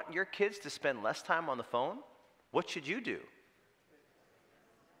 If you want your kids to spend less time on the phone, what should you do?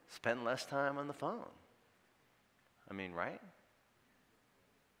 Spend less time on the phone. I mean, right?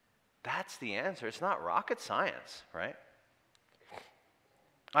 That's the answer. It's not rocket science, right?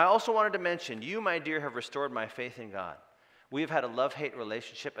 I also wanted to mention, you, my dear, have restored my faith in God. We have had a love-hate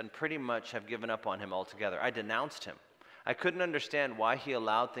relationship and pretty much have given up on him altogether. I denounced him. I couldn't understand why he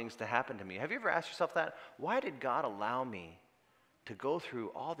allowed things to happen to me. Have you ever asked yourself that? Why did God allow me to go through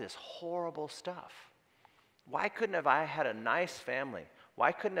all this horrible stuff? Why couldn't have I had a nice family?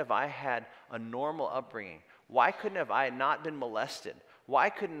 Why couldn't have I had a normal upbringing? Why couldn't have I not been molested? Why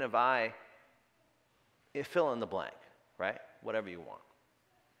couldn't have I fill in the blank, right? Whatever you want.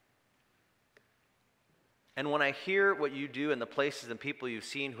 And when I hear what you do and the places and people you've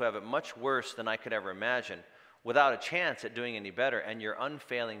seen who have it much worse than I could ever imagine, without a chance at doing any better, and your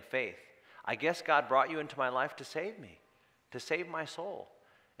unfailing faith, I guess God brought you into my life to save me, to save my soul.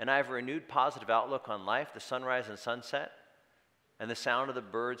 And I have a renewed positive outlook on life, the sunrise and sunset, and the sound of the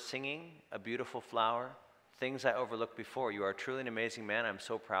birds singing, a beautiful flower, things I overlooked before. You are truly an amazing man. I'm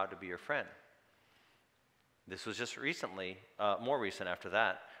so proud to be your friend. This was just recently, more recent after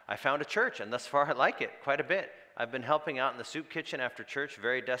that. I found a church, and thus far I like it quite a bit. I've been helping out in the soup kitchen after church,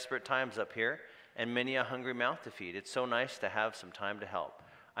 very desperate times up here, and many a hungry mouth to feed. It's so nice to have some time to help.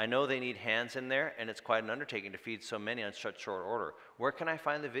 I know they need hands in there, and it's quite an undertaking to feed so many on such short order. Where can I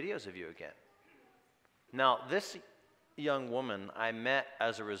find the videos of you again? Now, this young woman I met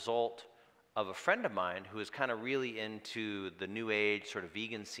as a result of a friend of mine who is kind of really into the new age sort of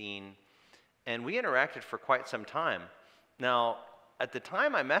vegan scene, and we interacted for quite some time. Now, at the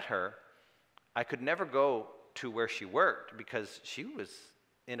time I met her, I could never go to where she worked because she was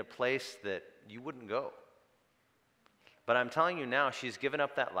in a place that you wouldn't go. But I'm telling you now, she's given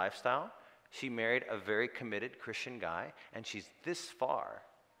up that lifestyle. She married a very committed Christian guy, and she's this far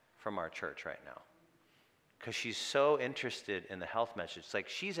from our church right now because she's so interested in the health message. It's like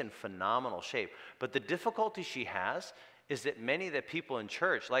she's in phenomenal shape. But the difficulty she has is that many of the people in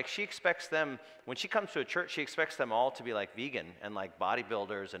church, like she expects them, when she comes to a church, she expects them all to be like vegan and like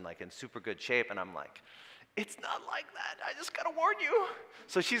bodybuilders and like in super good shape. And I'm like, it's not like that. I just got to warn you.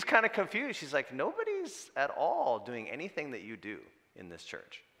 So she's kind of confused. She's like, nobody's at all doing anything that you do in this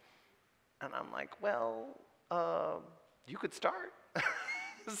church. And I'm like, well, you could start.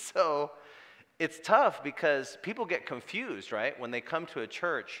 So it's tough because people get confused, right? When they come to a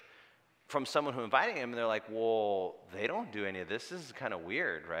church from someone who invited them, and they're like, well, they don't do any of this. This is kind of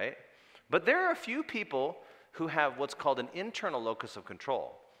weird, right? But there are a few people who have what's called an internal locus of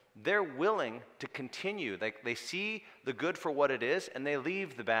control. They're willing to continue. They see the good for what it is, and they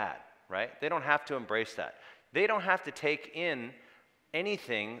leave the bad, right? They don't have to embrace that. They don't have to take in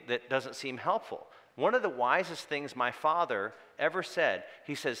anything that doesn't seem helpful. One of the wisest things my father ever said,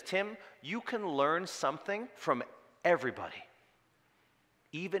 he says, Tim, you can learn something from everybody,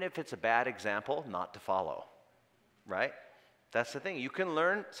 even if it's a bad example not to follow, right? That's the thing. You can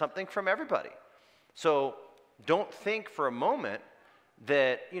learn something from everybody. So don't think for a moment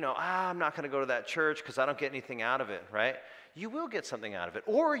that, I'm not going to go to that church because I don't get anything out of it, right? You will get something out of it,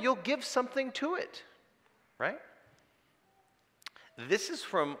 or you'll give something to it, right? This is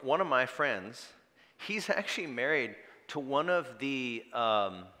from one of my friends. He's actually married to one of the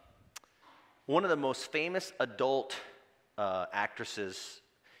One of the most famous adult actresses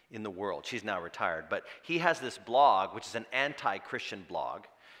in the world. She's now retired, but he has this blog, which is an anti-Christian blog,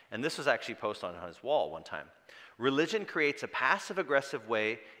 and this was actually posted on his wall one time. Religion creates a passive-aggressive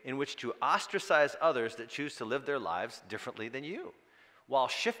way in which to ostracize others that choose to live their lives differently than you, while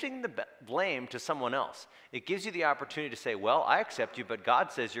shifting the blame to someone else. It gives you the opportunity to say, well, I accept you, but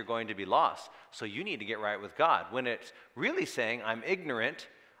God says you're going to be lost, so you need to get right with God, when it's really saying, I'm ignorant,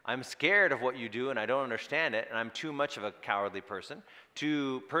 I'm scared of what you do and I don't understand it, and I'm too much of a cowardly person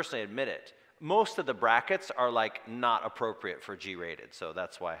to personally admit it. Most of the brackets are like not appropriate for G-rated, so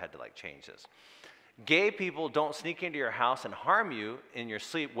that's why I had to like change this. Gay people don't sneak into your house and harm you in your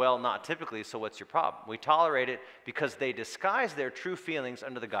sleep. Well, not typically, so what's your problem? We tolerate it because they disguise their true feelings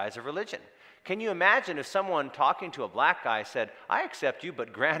under the guise of religion. Can you imagine if someone talking to a black guy said, I accept you,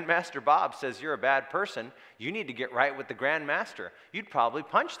 but Grandmaster Bob says you're a bad person, you need to get right with the Grandmaster. You'd probably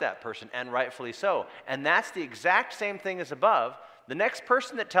punch that person, and rightfully so. And that's the exact same thing as above. The next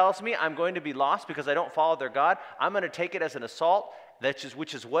person that tells me I'm going to be lost because I don't follow their God, I'm going to take it as an assault,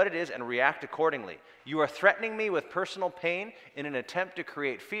 which is what it is, and react accordingly. You are threatening me with personal pain in an attempt to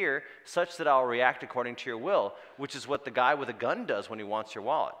create fear such that I'll react according to your will, which is what the guy with a gun does when he wants your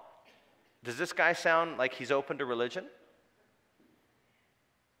wallet. Does this guy sound like he's open to religion?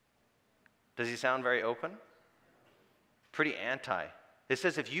 Does he sound very open? Pretty anti. It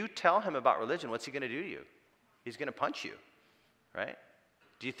says if you tell him about religion, what's he going to do to you? He's going to punch you, right?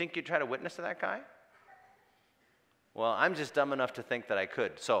 Do you think you'd try to witness to that guy? Well, I'm just dumb enough to think that I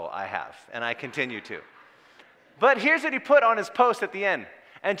could, so I have, and I continue to. But here's what he put on his post at the end.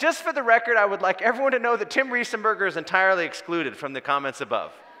 And just for the record, I would like everyone to know that Tim Riesenberger is entirely excluded from the comments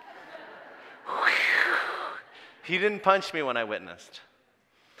above. He didn't punch me when I witnessed.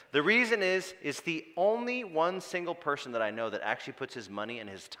 The reason is the only one single person that I know that actually puts his money and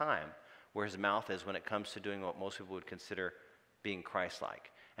his time where his mouth is when it comes to doing what most people would consider being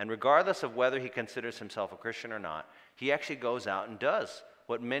Christ-like. And regardless of whether he considers himself a Christian or not, he actually goes out and does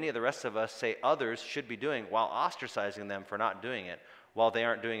what many of the rest of us say others should be doing while ostracizing them for not doing it while they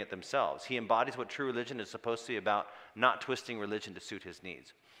aren't doing it themselves. He embodies what true religion is supposed to be about, not twisting religion to suit his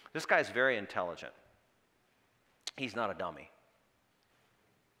needs. This guy's very intelligent. He's not a dummy.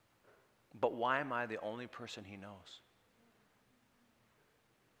 But why am I the only person he knows?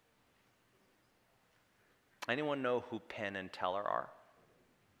 Anyone know who Penn and Teller are?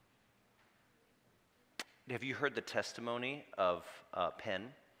 Have you heard the testimony of Penn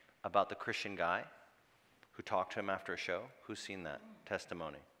about the Christian guy who talked to him after a show? Who's seen that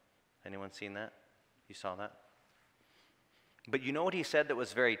testimony? Anyone seen that? You saw that? But you know what he said that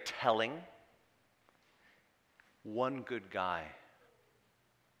was very telling? One good guy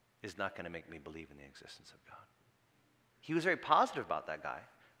is not going to make me believe in the existence of God. He was very positive about that guy,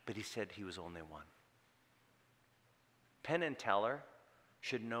 but he said he was only one. Penn and Teller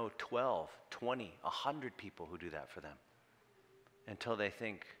should know 12, 20, 100 people who do that for them until they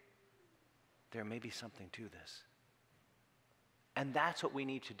think there may be something to this. And that's what we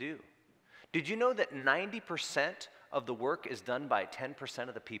need to do. Did you know that 90% of the work is done by 10%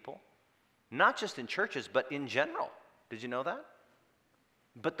 of the people? Not just in churches, but in general. Did you know that?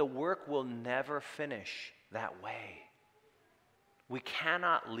 But the work will never finish that way. We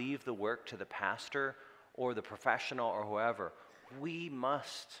cannot leave the work to the pastor or the professional or whoever. We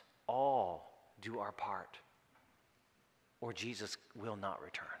must all do our part, or Jesus will not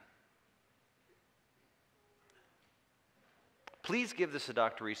return. Please give this to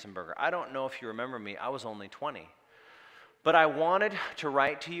Dr. Riesenberger. I don't know if you remember me. I was only 20. But I wanted to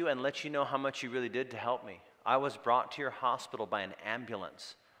write to you and let you know how much you really did to help me. I was brought to your hospital by an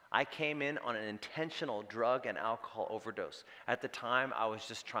ambulance. I came in on an intentional drug and alcohol overdose. At the time, I was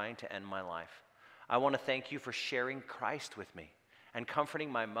just trying to end my life. I want to thank you for sharing Christ with me and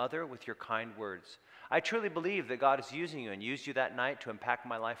comforting my mother with your kind words. I truly believe that God is using you and used you that night to impact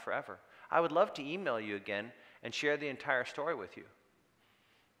my life forever. I would love to email you again and share the entire story with you.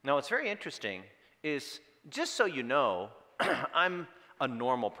 Now, what's very interesting is, just so you know, I'm a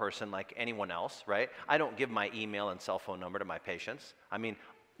normal person like anyone else, right? I don't give my email and cell phone number to my patients. I mean,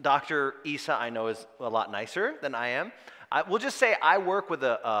 Dr. Isa, I know, is a lot nicer than I am. We'll just say I work with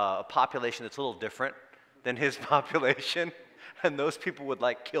a population that's a little different than his population, and those people would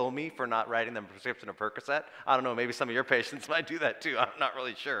like kill me for not writing them a prescription of Percocet. I don't know, maybe some of your patients might do that too. I'm not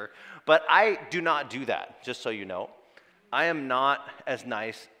really sure. But I do not do that, just so you know. I am not as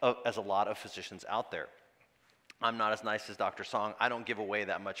nice as a lot of physicians out there. I'm not as nice as Dr. Song. I don't give away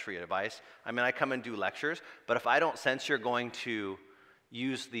that much free advice. I mean, I come and do lectures, but if I don't sense you're going to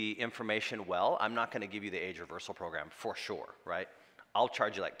use the information well, I'm not going to give you the age reversal program for sure, right? I'll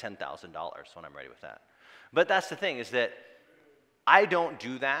charge you like $10,000 when I'm ready with that. But that's the thing, is that I don't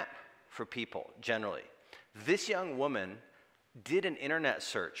do that for people generally. This young woman did an internet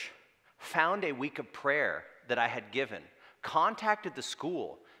search, found a week of prayer that I had given, contacted the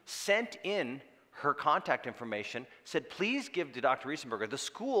school, sent in her contact information, said, please give to Dr. Riesenberger. The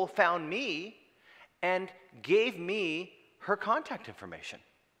school found me and gave me her contact information.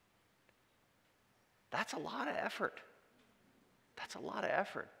 That's a lot of effort. That's a lot of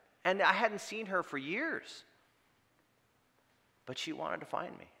effort. And I hadn't seen her for years. But she wanted to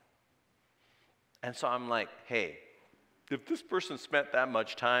find me. And so I'm like, hey, if this person spent that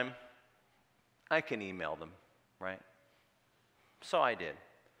much time, I can email them, right? So I did.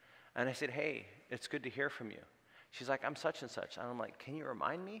 And I said, hey, it's good to hear from you. She's like, I'm such and such. And I'm like, can you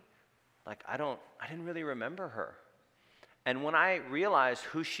remind me? Like, I didn't really remember her. And when I realized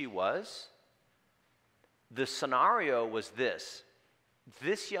who she was, the scenario was this.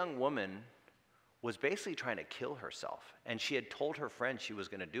 This young woman was basically trying to kill herself. And she had told her friend she was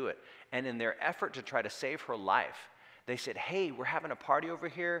going to do it. And in their effort to try to save her life, they said, hey, we're having a party over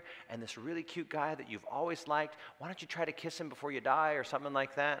here, and this really cute guy that you've always liked, why don't you try to kiss him before you die or something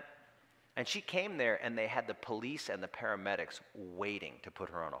like that? And she came there, and they had the police and the paramedics waiting to put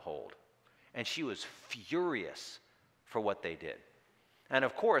her on a hold. And she was furious for what they did. And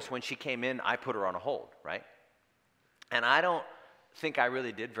of course, when she came in, I put her on a hold, right? And I don't think I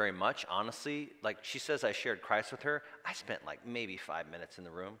really did very much, honestly. Like, she says I shared Christ with her. I spent like maybe 5 minutes in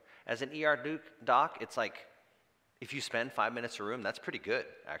the room. As an ER doc, it's like, if you spend 5 minutes in a room, that's pretty good,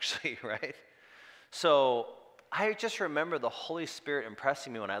 actually, right? So I just remember the Holy Spirit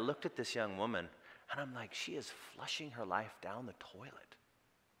impressing me when I looked at this young woman, and I'm like, she is flushing her life down the toilet.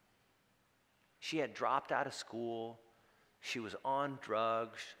 She had dropped out of school. She was on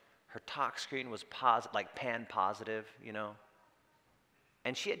drugs. Her tox screen was like pan positive, you know.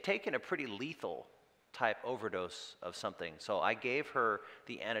 And she had taken a pretty lethal type overdose of something. So I gave her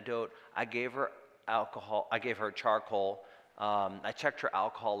the antidote. I gave her alcohol. I gave her charcoal. I checked her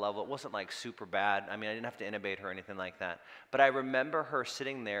alcohol level. It wasn't like super bad. I mean, I didn't have to intubate her or anything like that. But I remember her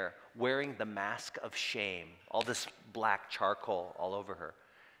sitting there wearing the mask of shame, all this black charcoal all over her,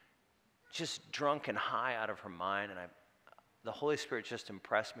 just drunk and high out of her mind. And the Holy Spirit just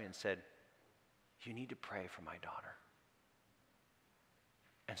impressed me and said, you need to pray for my daughter.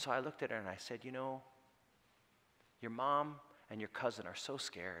 And so I looked at her and I said, you know, your mom and your cousin are so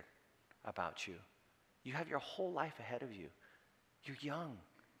scared about you. You have your whole life ahead of you. You're young.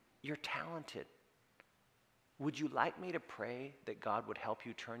 You're talented. Would you like me to pray that God would help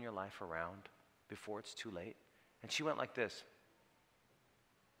you turn your life around before it's too late? And she went like this.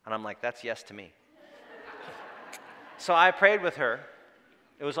 And I'm like, that's yes to me. So I prayed with her.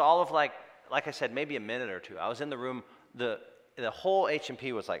 It was all of like I said, maybe a minute or two. I was in the room. The whole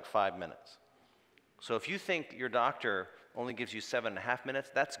H&P was like 5 minutes. So if you think your doctor only gives you 7.5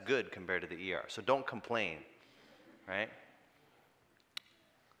 minutes, that's good compared to the ER. So don't complain, right?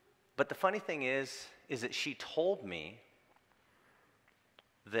 But the funny thing is that she told me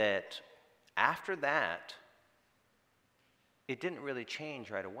that after that, it didn't really change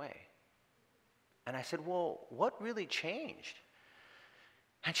right away. And I said, well, what really changed?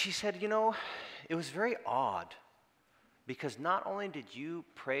 And she said, you know, it was very odd because not only did you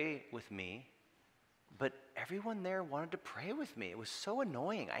pray with me, but everyone there wanted to pray with me. It was so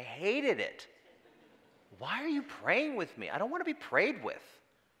annoying. I hated it. Why are you praying with me? I don't want to be prayed with.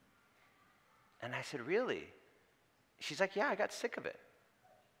 And I said, really? She's like, yeah, I got sick of it.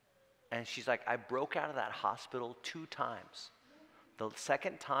 And she's like, I broke out of that hospital 2 times. The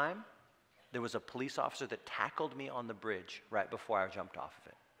second time, there was a police officer that tackled me on the bridge right before I jumped off of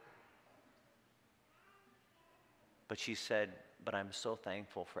it. But she said, but I'm so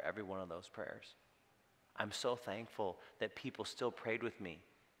thankful for every one of those prayers. I'm so thankful that people still prayed with me,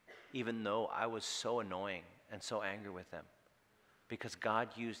 even though I was so annoying and so angry with them, because God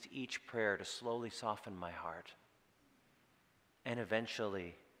used each prayer to slowly soften my heart. And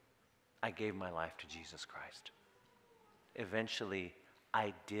eventually, I gave my life to Jesus Christ. Eventually,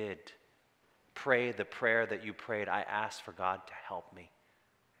 I did pray the prayer that you prayed. I asked for God to help me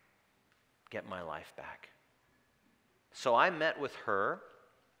get my life back. So I met with her,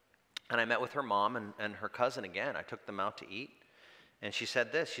 and I met with her mom and her cousin again. I took them out to eat. And she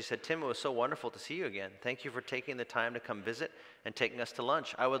said this. She said, Tim, it was so wonderful to see you again. Thank you for taking the time to come visit and taking us to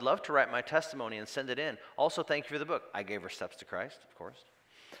lunch. I would love to write my testimony and send it in. Also, thank you for the book. I gave her Steps to Christ, of course.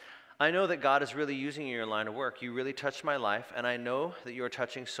 I know that God is really using you in your line of work. You really touched my life, and I know that you are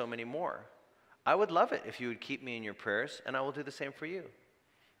touching so many more. I would love it if you would keep me in your prayers, and I will do the same for you.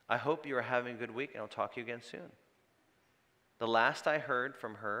 I hope you are having a good week, and I'll talk to you again soon. The last I heard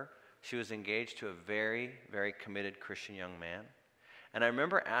from her, she was engaged to a very, very committed Christian young man. And I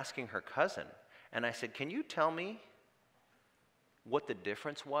remember asking her cousin, and I said, can you tell me what the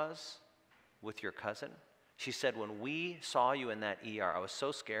difference was with your cousin? She said, when we saw you in that ER, I was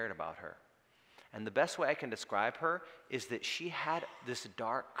so scared about her. And the best way I can describe her is that she had this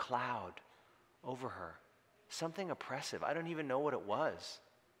dark cloud over her, something oppressive. I don't even know what it was.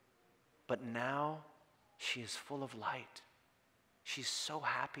 But now she is full of light. She's so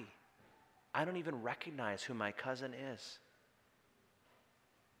happy. I don't even recognize who my cousin is.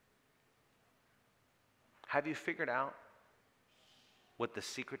 Have you figured out what the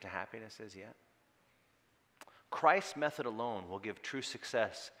secret to happiness is yet? Christ's method alone will give true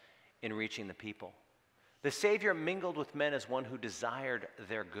success in reaching the people. The Savior mingled with men as one who desired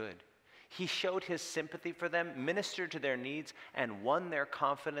their good. He showed his sympathy for them, ministered to their needs, and won their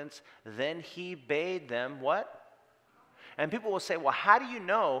confidence. Then he bade them what? And people will say, well, how do you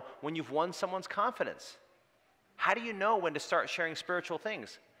know when you've won someone's confidence? How do you know when to start sharing spiritual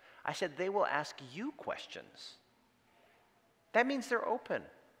things? I said, they will ask you questions. That means they're open,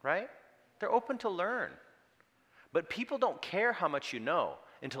 right? They're open to learn. But people don't care how much you know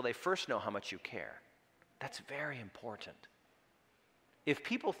until they first know how much you care. That's very important. If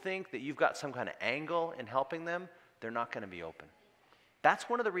people think that you've got some kind of angle in helping them, they're not going to be open. That's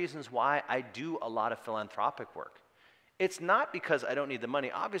one of the reasons why I do a lot of philanthropic work. It's not because I don't need the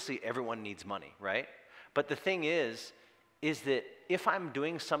money. Obviously, everyone needs money, right? But the thing is that if I'm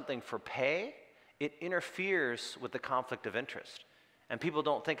doing something for pay, it interferes with the conflict of interest. And people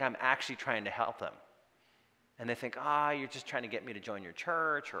don't think I'm actually trying to help them. And they think, you're just trying to get me to join your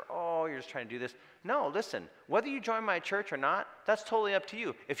church, or, you're just trying to do this. No, listen, whether you join my church or not, that's totally up to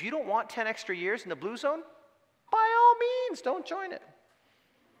you. If you don't want 10 extra years in the blue zone, by all means, don't join it.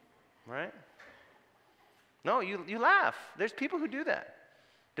 Right? No, you laugh. There's people who do that.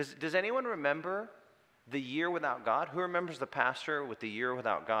 Does anyone remember the year without God? Who remembers the pastor with the year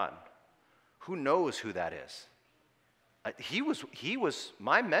without God? Who knows who that is? He was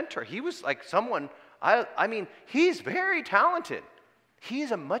my mentor. He was like someone, I mean, he's very talented.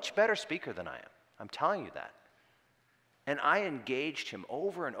 He's a much better speaker than I am. I'm telling you that. And I engaged him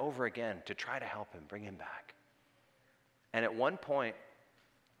over and over again to try to help him, bring him back. And at one point,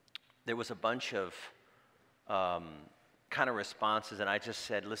 there was a bunch of kind of responses, and I just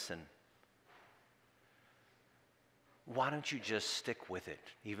said, listen, why don't you just stick with it,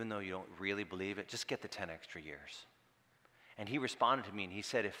 even though you don't really believe it? Just get the 10 extra years. And he responded to me, and he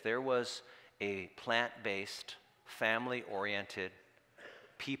said, if there was a plant-based, family-oriented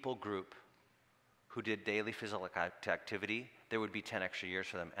people group who did daily physical activity, there would be 10 extra years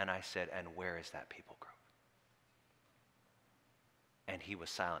for them. And I said, and where is that people group? And he was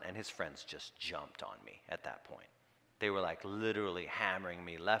silent, and his friends just jumped on me at that point. They were like literally hammering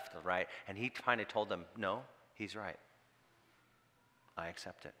me left and right, and he finally told them, no, he's right. I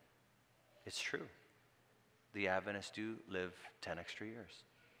accept it. It's true. The Adventists do live 10 extra years.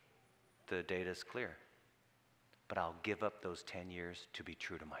 The data is clear. But I'll give up those 10 years to be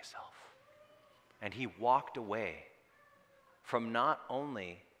true to myself. And he walked away from not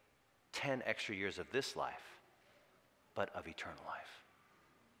only 10 extra years of this life, but of eternal life.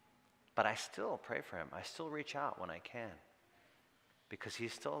 But I still pray for him. I still reach out when I can, because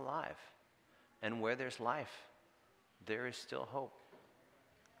he's still alive. And where there's life, there is still hope.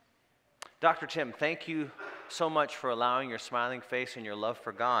 Dr. Tim, thank you so much for allowing your smiling face and your love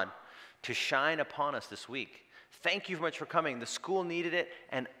for God to shine upon us this week. Thank you so much for coming. The school needed it,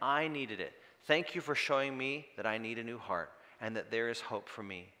 and I needed it. Thank you for showing me that I need a new heart and that there is hope for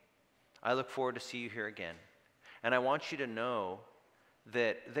me. I look forward to see you here again. And I want you to know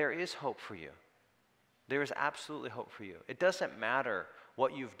that there is hope for you. There is absolutely hope for you. It doesn't matter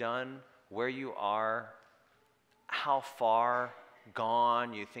what you've done, where you are, how far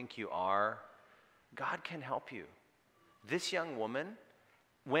gone you think you are. God can help you. This young woman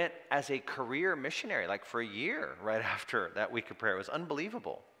went as a career missionary, like for a year right after that week of prayer. It was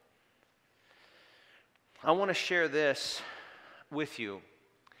unbelievable. I want to share this with you.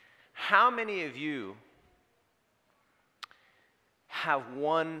 How many of you have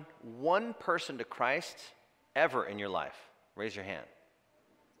won one person to Christ ever in your life? Raise your hand.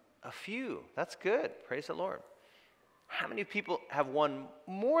 A few. That's good. Praise the Lord. How many people have won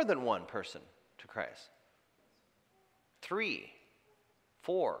more than one person to Christ? 3,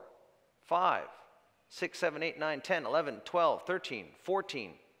 4, 5, 6, 7, 8, 9, 10, 11, 12, 13,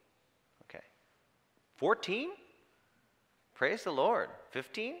 14. Okay. 14? Praise the Lord.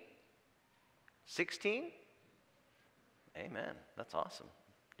 15? 16? Amen. That's awesome.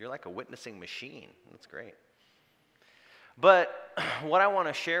 You're like a witnessing machine. That's great. But what I want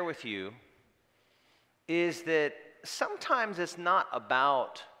to share with you is that sometimes it's not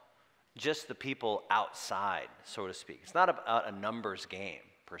about just the people outside, so to speak. It's not about a numbers game,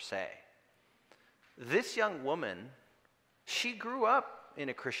 per se. This young woman, she grew up in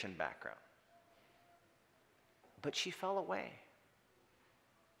a Christian background, but she fell away.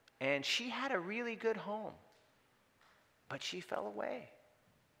 And she had a really good home, but she fell away.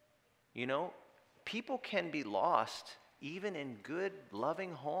 You know, people can be lost even in good,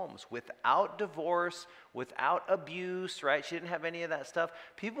 loving homes, without divorce, without abuse, right? She didn't have any of that stuff.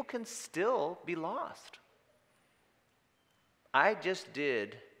 People can still be lost. I just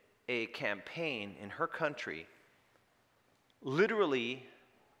did a campaign in her country literally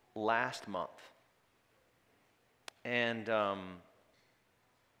last month. And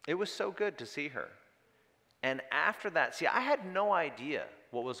it was so good to see her. And after that, see, I had no idea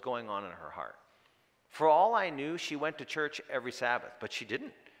what was going on in her heart. For all I knew, she went to church every Sabbath, but she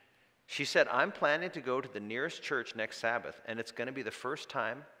didn't. She said, I'm planning to go to the nearest church next Sabbath, and it's going to be the first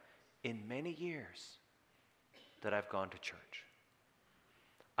time in many years that I've gone to church.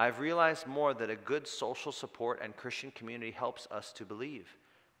 I've realized more that a good social support and Christian community helps us to believe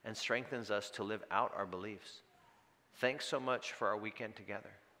and strengthens us to live out our beliefs. Thanks so much for our weekend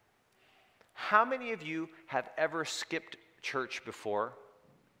together. How many of you have ever skipped church before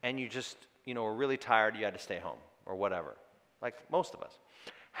and you just, were really tired, you had to stay home or whatever? Like most of us.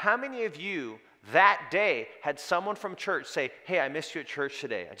 How many of you that day had someone from church say, hey, I missed you at church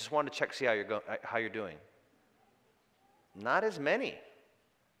today. I just wanted to check, see how you're doing? Not as many.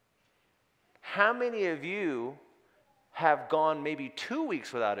 How many of you have gone maybe 2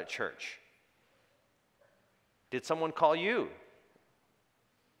 weeks without at church? Did someone call you?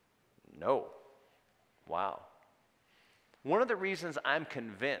 No. Wow. One of the reasons I'm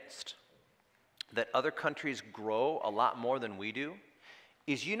convinced that other countries grow a lot more than we do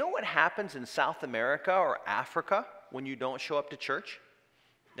is, you know what happens in South America or Africa when you don't show up to church?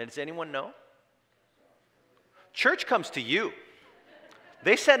 Does anyone know? Church comes to you.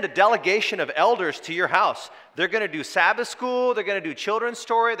 They send a delegation of elders to your house. They're going to do Sabbath school, they're going to do children's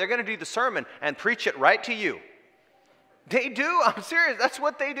story, they're going to do the sermon and preach it right to you. They do. I'm serious. That's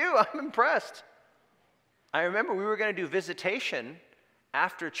what they do. I'm impressed. I remember we were going to do visitation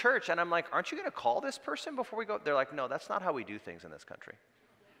after church, and I'm like, aren't you going to call this person before we go? They're like, no, that's not how we do things in this country.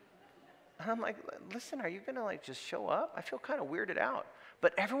 And I'm like, listen, are you going to just show up? I feel kind of weirded out.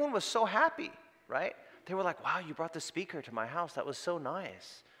 But everyone was so happy, right? They were like, wow, you brought the speaker to my house. That was so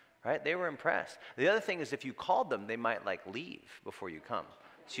nice, right? They were impressed. The other thing is, if you called them, they might leave before you come.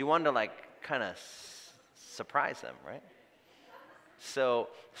 So you wanted to kind of surprise them, right? So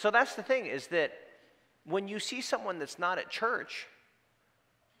that's the thing, is that when you see someone that's not at church,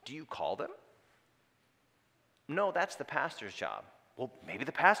 do you call them? No, that's the pastor's job. Well, maybe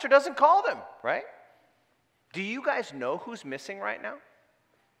the pastor doesn't call them, right? Do you guys know who's missing right now?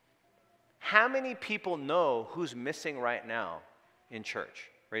 How many people know who's missing right now in church?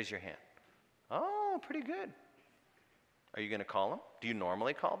 Raise your hand. Oh, pretty good. Are you going to call them? Do you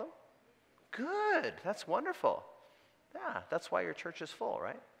normally call them? Good. That's wonderful. Yeah, that's why your church is full,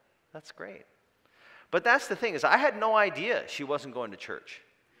 right? That's great. But that's the thing, is I had no idea she wasn't going to church.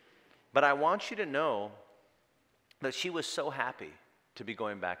 But I want you to know that she was so happy to be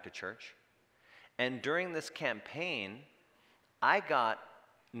going back to church. And during this campaign, I got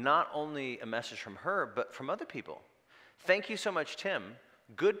not only a message from her, but from other people. Thank you so much, Tim.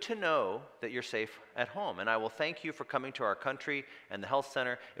 Good to know that you're safe at home. And I will thank you for coming to our country and the health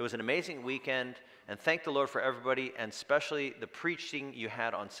center. It was an amazing weekend. And thank the Lord for everybody, and especially the preaching you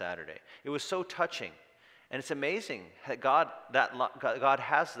had on Saturday. It was so touching. And it's amazing that God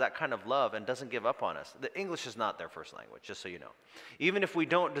has that kind of love and doesn't give up on us. The English is not their first language, just so you know. Even if we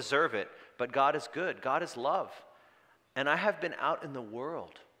don't deserve it, but God is good. God is love. And I have been out in the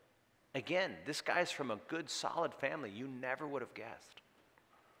world. Again, this guy's from a good, solid family. You never would have guessed.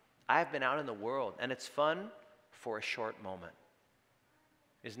 I've been out in the world, and it's fun for a short moment.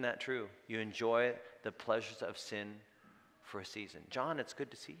 Isn't that true? You enjoy the pleasures of sin for a season. John, it's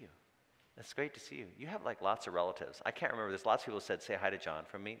good to see you. It's great to see you. You have lots of relatives. I can't remember. There's lots of people who said, say hi to John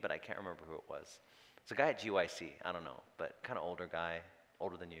from me, but I can't remember who it was. It's a guy at GYC. I don't know, but kind of older guy,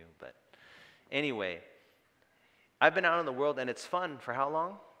 older than you. But anyway, I've been out in the world, and it's fun for how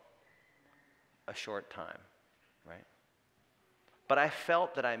long? A short time, right? But I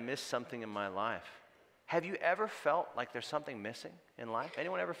felt that I missed something in my life. Have you ever felt like there's something missing in life?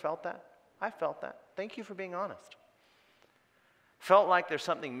 Anyone ever felt that? I felt that. Thank you for being honest. Felt like there's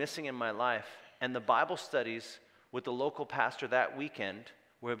something missing in my life, and the Bible studies with the local pastor that weekend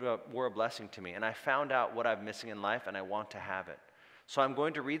were a blessing to me. And I found out what I'm missing in life, and I want to have it. So I'm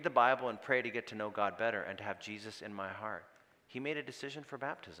going to read the Bible and pray to get to know God better and to have Jesus in my heart. He made a decision for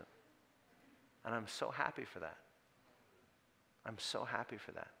baptism. And I'm so happy for that. I'm so happy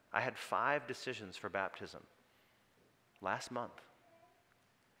for that. I had 5 decisions for baptism last month.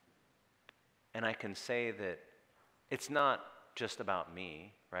 And I can say that it's not just about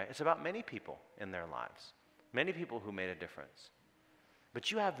me, right? It's about many people in their lives. Many people who made a difference.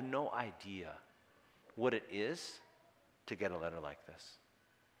 But you have no idea what it is to get a letter like this.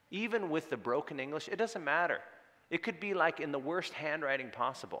 Even with the broken English, it doesn't matter. It could be like in the worst handwriting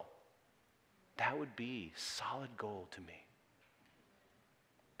possible. That would be solid gold to me.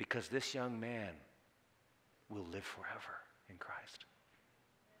 Because this young man will live forever in Christ.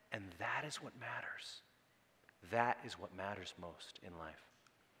 And that is what matters. That is what matters most in life.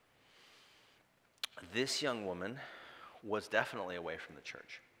 This young woman was definitely away from the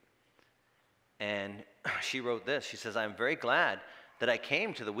church. And she wrote this. She says, I'm very glad that I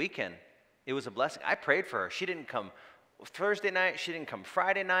came to the weekend. It was a blessing. I prayed for her. She didn't come Thursday night. She didn't come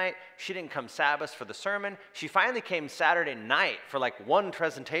Friday night. She didn't come Sabbath for the sermon. She finally came Saturday night for like one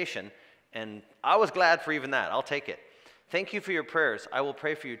presentation. And I was glad for even that. I'll take it. Thank you for your prayers. I will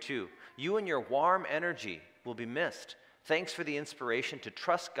pray for you too. You and your warm energy will be missed. Thanks for the inspiration to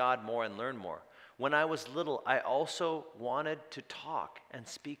trust God more and learn more. When I was little, I also wanted to talk and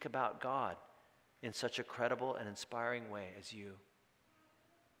speak about God in such a credible and inspiring way as you.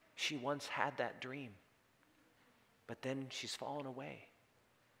 She once had that dream, but then she's fallen away.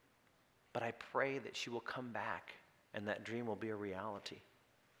 But I pray that she will come back and that dream will be a reality.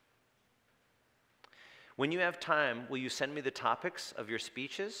 When you have time, will you send me the topics of your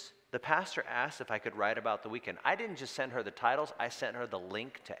speeches? The pastor asked if I could write about the weekend. I didn't just send her the titles, I sent her the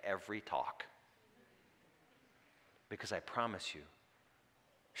link to every talk. Because I promise you,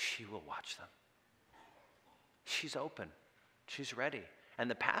 she will watch them. She's open. She's ready. And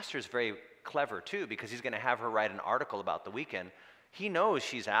the pastor's very clever too, because he's going to have her write an article about the weekend. He knows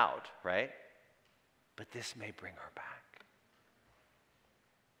she's out, right? But this may bring her back.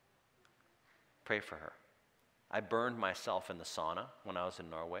 Pray for her. I burned myself in the sauna when I was in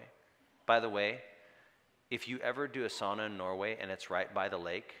Norway. By the way, if you ever do a sauna in Norway and it's right by the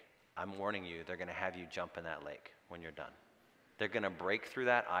lake, I'm warning you, they're going to have you jump in that lake when you're done. They're going to break through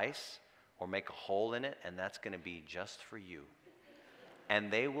that ice or make a hole in it, and that's going to be just for you.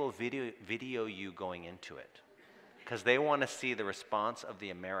 And they will video you going into it because they want to see the response of the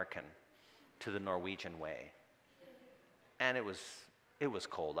American to the Norwegian way. And it was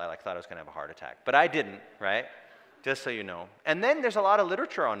cold. I thought I was going to have a heart attack, but I didn't, right? Just so you know. And then there's a lot of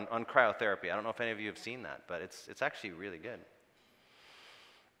literature on cryotherapy. I don't know if any of you have seen that, but it's actually really good.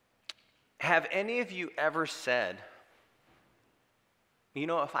 Have any of you ever said, you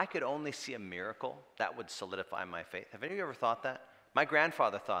know, if I could only see a miracle, that would solidify my faith? Have any of you ever thought that? My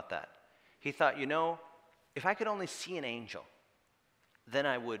grandfather thought that. He thought, you know, if I could only see an angel, then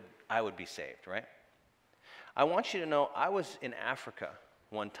I would be saved, right? I want you to know, I was in Africa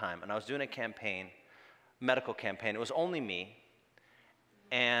one time, and I was doing a campaign, medical campaign. It was only me,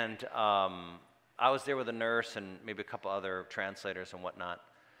 and I was there with a nurse and maybe a couple other translators and whatnot.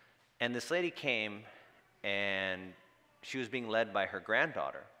 And this lady came, and she was being led by her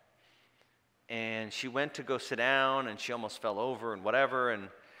granddaughter. And she went to go sit down, and she almost fell over and whatever. And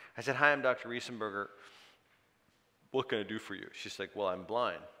I said, hi, I'm Dr. Riesenberger. What can I do for you? She's like, well, I'm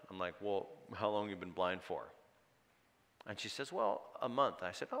blind. I'm like, well, how long have you been blind for? And she says, well, a month.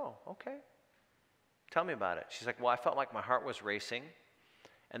 I said, oh, okay. Tell me about it. She's like, well, I felt like my heart was racing,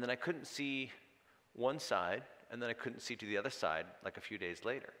 and then I couldn't see one side, and then I couldn't see to the other side like a few days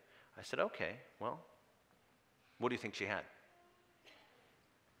later. I said, okay, well, what do you think she had?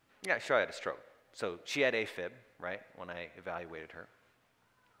 Yeah, sure, I had a stroke. So she had AFib, right, when I evaluated her.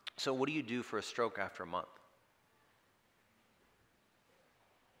 So what do you do for a stroke after a month?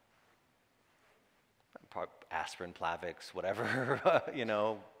 Probably aspirin, Plavix, whatever, you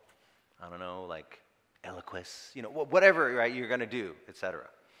know, I don't know, like Eliquis, you know, whatever, right, you're going to do, etc.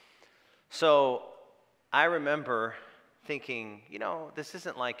 So I remember thinking, you know, this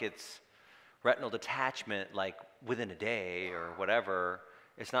isn't like it's retinal detachment like within a day or whatever.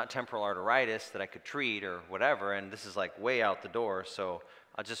 It's not temporal arteritis that I could treat or whatever, and this is like way out the door, so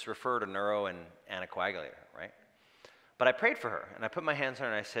I'll just refer to neuro and anticoagulate her, right? But I prayed for her, and I put my hands on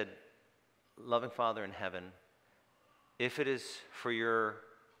her, and I said, loving Father in heaven, if it is for your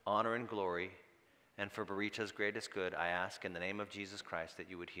honor and glory and for Barita's greatest good, I ask in the name of Jesus Christ that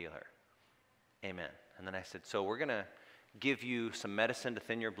you would heal her. Amen. And then I said, so we're going to give you some medicine to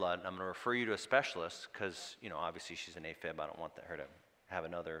thin your blood. I'm going to refer you to a specialist because, you know, obviously she's an AFib. I don't want her to have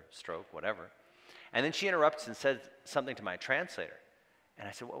another stroke, whatever. And then she interrupts and said something to my translator. And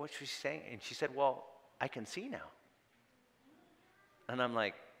I said, what was she saying? And she said, well, I can see now. And I'm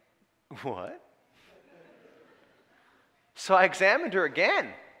like, what? So I examined her again.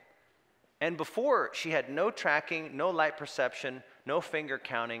 And before, she had no tracking, no light perception, no finger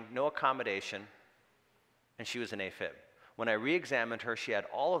counting, no accommodation, and she was an AFib. When I re-examined her, she had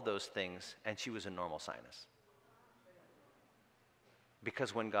all of those things, and she was a normal sinus.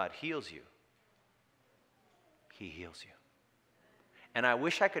 Because when God heals you, he heals you. And I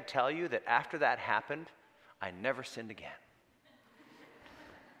wish I could tell you that after that happened, I never sinned again.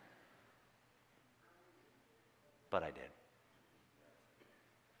 But I did.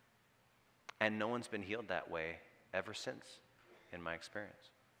 And no one's been healed that way ever since, in my experience.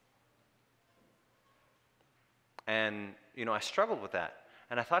 And, I struggled with that.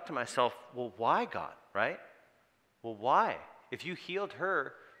 And I thought to myself, well, why, God, right? Well, why? If you healed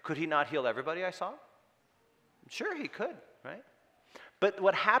her, could he not heal everybody I saw? Sure, he could, right? But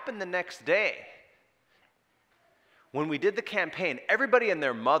what happened the next day, when we did the campaign, everybody and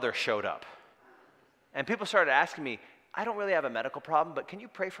their mother showed up. And people started asking me, I don't really have a medical problem, but can you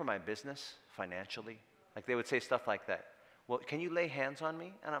pray for my business financially? Like they would say stuff like that. Well, can you lay hands on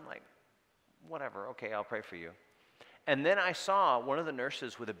me? And I'm like, whatever, okay, I'll pray for you. And then I saw one of the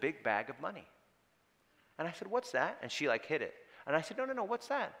nurses with a big bag of money. And I said, what's that? And she hid it. And I said, no, what's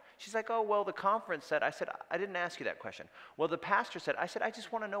that? She's like, oh, well, the conference said, I said, I didn't ask you that question. Well, the pastor said, I said, I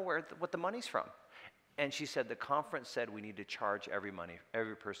just want to know what the money's from. And she said, the conference said we need to charge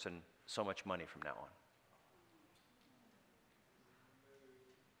every person so much money from now on.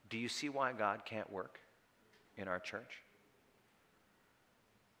 Do you see why God can't work in our church?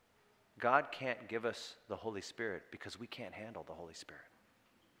 God can't give us the Holy Spirit because we can't handle the Holy Spirit.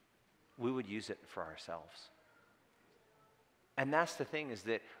 We would use it for ourselves. And that's the thing, is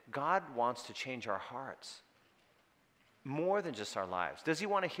that God wants to change our hearts more than just our lives. Does he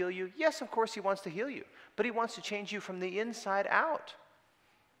want to heal you? Yes, of course he wants to heal you. But he wants to change you from the inside out,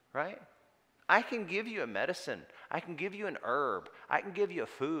 right? I can give you a medicine. I can give you an herb. I can give you a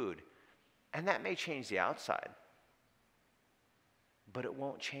food. And that may change the outside. But it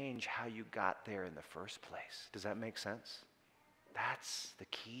won't change how you got there in the first place. Does that make sense? That's the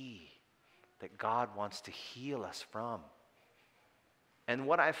key that God wants to heal us from. And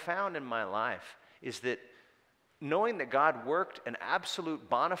what I've found in my life is that knowing that God worked an absolute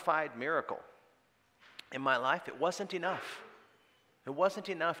bona fide miracle in my life, it wasn't enough. It wasn't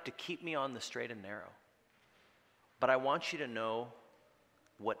enough to keep me on the straight and narrow. But I want you to know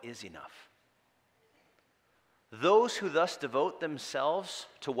what is enough. Those who thus devote themselves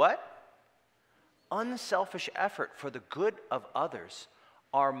to what? Unselfish effort for the good of others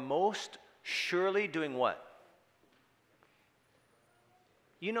are surely doing what?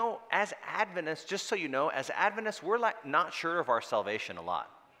 As Adventists, just so you know, as Adventists, we're not sure of our salvation a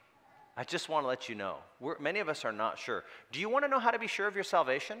lot. I just want to let you know. Many of us are not sure. Do you want to know how to be sure of your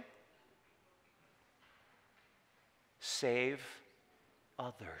salvation? Save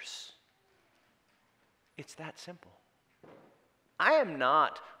others. It's that simple. I am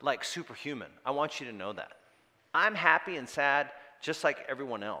not superhuman. I want you to know that. I'm happy and sad just like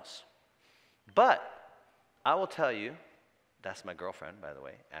everyone else. But I will tell you, that's my girlfriend, by the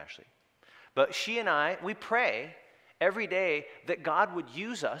way, Ashley. But she and I, we pray every day that God would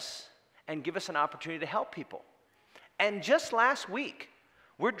use us and give us an opportunity to help people. And just last week,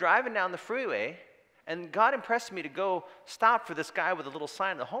 we're driving down the freeway, and God impressed me to go stop for this guy with a little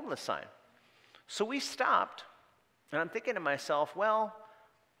sign, the homeless sign. So we stopped, and I'm thinking to myself, well,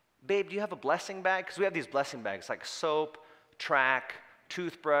 babe, do you have a blessing bag? Because we have these blessing bags, like soap, track,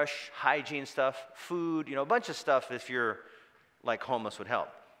 toothbrush, hygiene stuff, food, a bunch of stuff if you're homeless would help.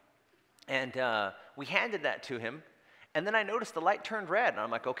 And we handed that to him, and then I noticed the light turned red, and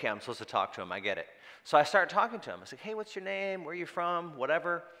I'm like, okay, I'm supposed to talk to him, I get it. So I started talking to him. I was like, hey, what's your name? Where are you from?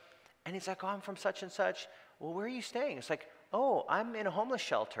 Whatever. And he's like, oh, I'm from such and such. Well, where are you staying? It's like, oh, I'm in a homeless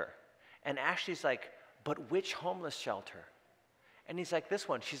shelter. And Ashley's like, but which homeless shelter? And he's like, this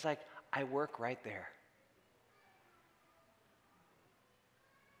one. She's like, I work right there.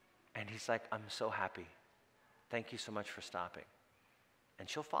 And he's like, I'm so happy. Thank you so much for stopping. And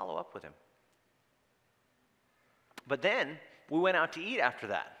she'll follow up with him. But then we went out to eat after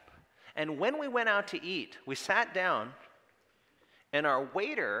that. And when we went out to eat, we sat down, and our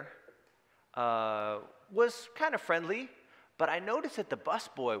waiter was kind of friendly, but I noticed that the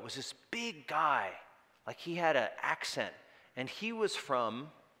busboy was this big guy. He had an accent, and he was from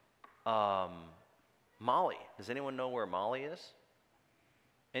Mali. Does anyone know where Mali is?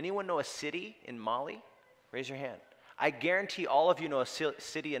 Anyone know a city in Mali? Raise your hand. I guarantee all of you know a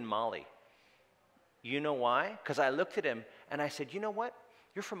city in Mali. You know why? Because I looked at him and I said, you know what?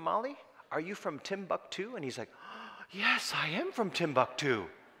 You're from Mali? Are you from Timbuktu? And he's like, oh, yes, I am from Timbuktu.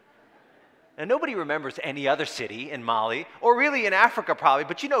 And nobody remembers any other city in Mali, or really in Africa probably,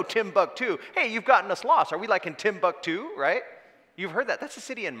 but you know Timbuktu. Hey, you've gotten us lost. Are we like in Timbuktu, right? You've heard that. That's a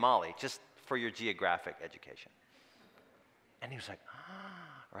city in Mali, just for your geographic education. And he was like,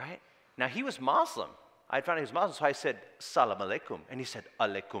 right? Now, he was Muslim. I found he was Muslim, so I said, Salam alaikum. And he said,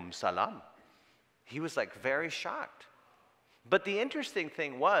 Alaikum salam. He was like very shocked. But the interesting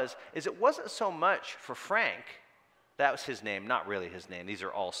thing is it wasn't so much for Frank. That was his name, not really his name. These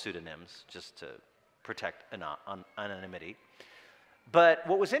are all pseudonyms, just to protect anonymity. But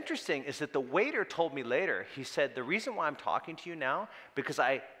what was interesting is that the waiter told me later, he said, the reason why I'm talking to you now, because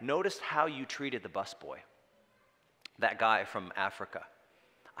I noticed how you treated the busboy, that guy from Africa.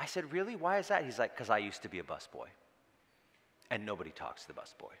 I said, really? Why is that? He's like, because I used to be a busboy, and nobody talks to the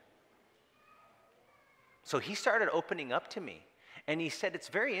busboy. So he started opening up to me, and he said, it's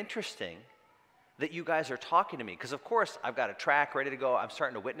very interesting that you guys are talking to me, because of course I've got a track ready to go. I'm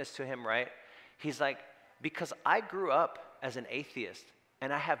starting to witness to him, right? He's like, because I grew up as an atheist,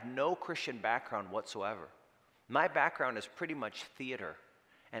 and I have no Christian background whatsoever. My background is pretty much theater.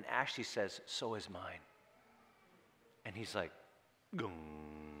 And Ashley says, so is mine. And he's like, Gung.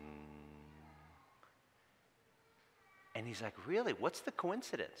 And he's like, really? What's the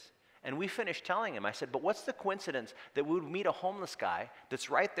coincidence? And we finished telling him. I said, but what's the coincidence that we would meet a homeless guy that's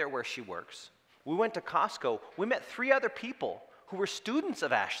right there where she works? We went to Costco. We met 3 other people who were students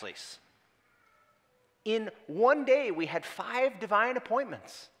of Ashley's. In one day, we had 5 divine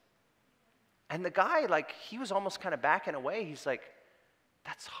appointments. And the guy, like, he was almost kind of backing away. He's like,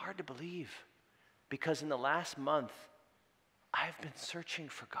 that's hard to believe. Because in the last month, I've been searching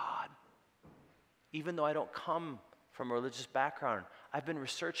for God. Even though I don't come from a religious background, I've been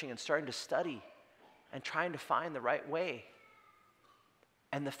researching and starting to study and trying to find the right way.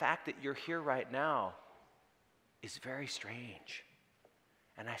 And the fact that you're here right now is very strange.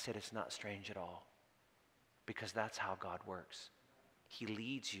 And I said, it's not strange at all, because that's how God works. He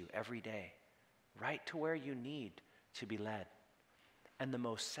leads you every day right to where you need to be led. And the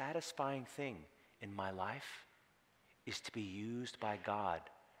most satisfying thing in my life is to be used by God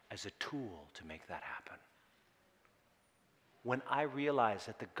as a tool to make that happen. When I realize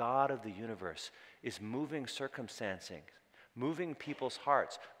that the God of the universe is moving circumstances, moving people's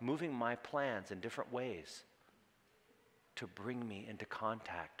hearts, moving my plans in different ways to bring me into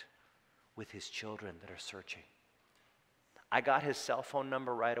contact with his children that are searching. I got his cell phone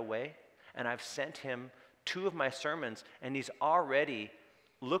number right away, and I've sent him 2 of my sermons, and he's already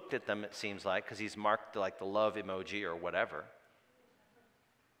looked at them, it seems like, because he's marked like the love emoji or whatever.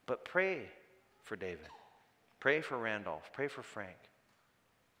 But pray for David. Pray for Randolph. Pray for Frank.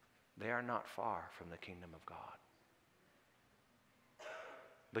 They are not far from the kingdom of God.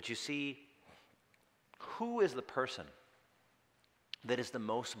 But you see, who is the person that is the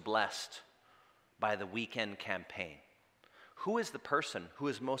most blessed by the weekend campaign? Who is the person who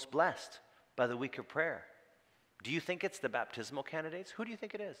is most blessed by the week of prayer? Do you think it's the baptismal candidates? Who do you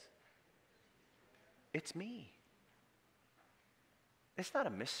think it is? It's me. It's not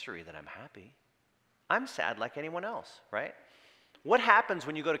a mystery that I'm happy. I'm sad like anyone else, right? What happens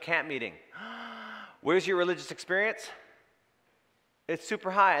when you go to camp meeting? Where's your religious experience? It's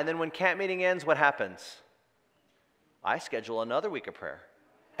super high. And then when camp meeting ends, what happens? I schedule another week of prayer.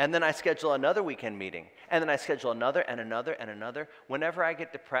 And then I schedule another weekend meeting. And then I schedule another and another and another. Whenever I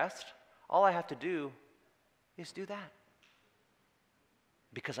get depressed, all I have to do is do that.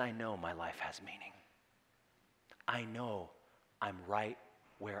 Because I know my life has meaning. I know I'm right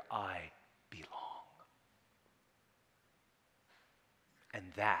where I belong. And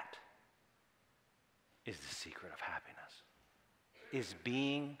that is the secret of happiness, is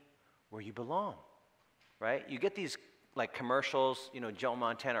being where you belong, right? You get these like commercials, you know, Joe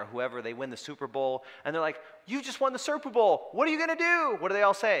Montana or whoever, they win the Super Bowl, and they're like, you just won the Super Bowl. What are you going to do? What do they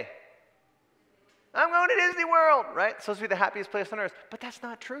all say? I'm going to Disney World, right? It's supposed to be the happiest place on earth. But that's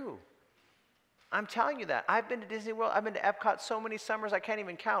not true. I'm telling you that. I've been to Disney World. I've been to Epcot so many summers I can't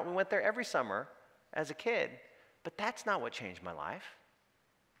even count. We went there every summer as a kid. But that's not what changed my life.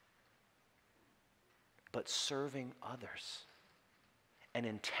 But serving others and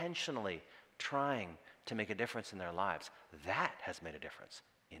intentionally trying to make a difference in their lives, that has made a difference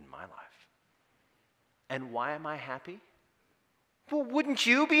in my life. And why am I happy? Well, wouldn't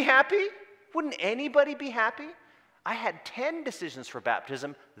you be happy? Wouldn't anybody be happy? I had 10 decisions for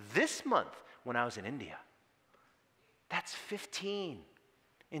baptism this month when I was in India. That's 15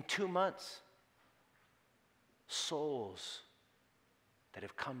 in 2 months. souls that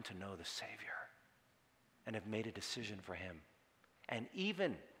have come to know the Savior and have made a decision for him. And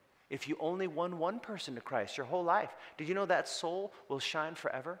even if you only won one person to Christ your whole life, did you know that soul will shine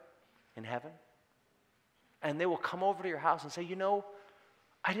forever in heaven? And they will come over to your house and say, you know,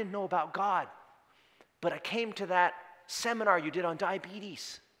 I didn't know about God, but I came to that seminar you did on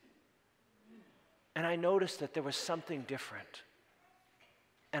diabetes, and I noticed that there was something different,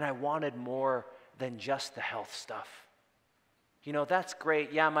 and I wanted more than just the health stuff. You know, that's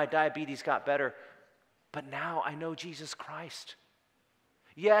great. Yeah, my diabetes got better, but now I know Jesus Christ.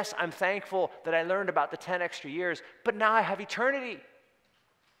 Yes, I'm thankful that I learned about the 10 extra years, but now I have eternity.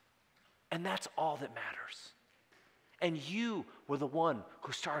 And that's all that matters. And you were the one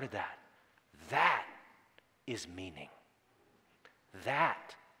who started that. That is meaning.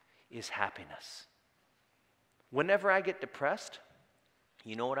 That is happiness. Whenever I get depressed,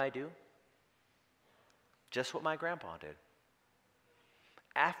 you know what I do? Just what my grandpa did.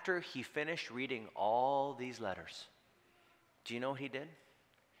 After he finished reading all these letters, do you know what he did?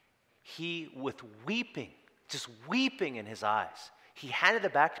 He, with weeping, just weeping in his eyes, he handed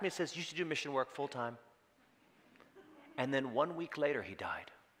it back to me and says, you should do mission work full time. And then 1 week later, he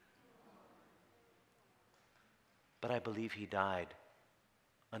died. But I believe he died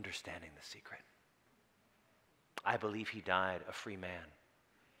understanding the secret. I believe he died a free man.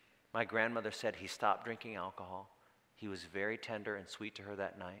 My grandmother said he stopped drinking alcohol. He was very tender and sweet to her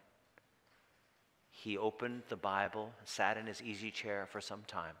that night. He opened the Bible, sat in his easy chair for some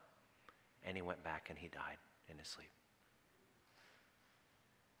time, and he went back and he died in his sleep.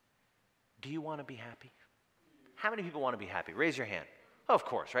 Do you want to be happy? How many people want to be happy? Raise your hand. Oh, of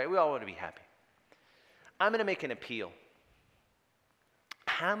course, right? We all want to be happy. I'm going to make an appeal.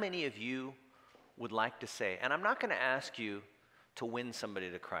 How many of you would like to say, and I'm not going to ask you to win somebody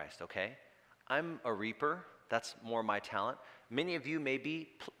to Christ, okay? I'm a reaper. That's more my talent. Many of you may be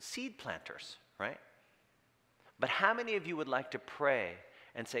seed planters, right? But how many of you would like to pray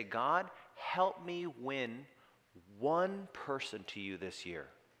and say, God, help me win one person to you this year?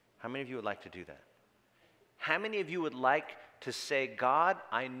 How many of you would like to do that? How many of you would like to say, God,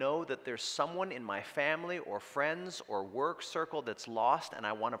 I know that there's someone in my family or friends or work circle that's lost, and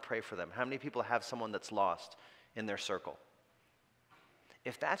I want to pray for them? How many people have someone that's lost in their circle?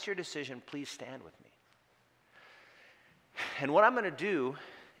 If that's your decision, please stand with me. And what I'm going to do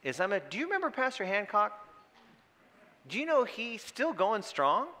is do you remember Pastor Hancock? Do you know he's still going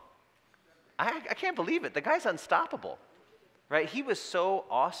strong? I can't believe it. The guy's unstoppable, right? He was so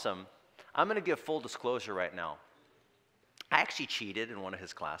awesome. I'm going to give full disclosure right now. I actually cheated in one of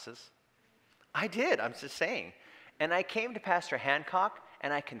his classes. I did. I'm just saying. And I came to Pastor Hancock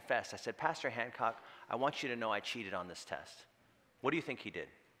and I confessed. I said, Pastor Hancock, I want you to know I cheated on this test. What do you think he did?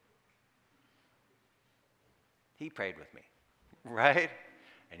 He prayed with me, right?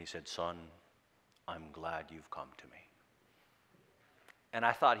 And he said, son, I'm glad you've come to me. And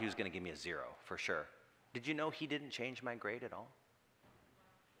I thought he was going to give me a 0 for sure. Did you know he didn't change my grade at all?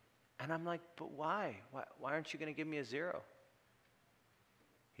 And I'm like, but why? Why aren't you going to give me a 0?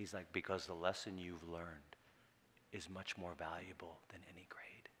 He's like, because the lesson you've learned is much more valuable than any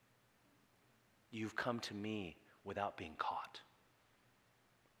grade. You've come to me without being caught.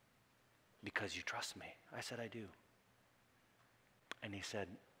 Because you trust me. I said, I do. And he said,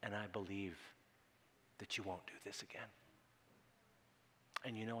 and I believe that you won't do this again.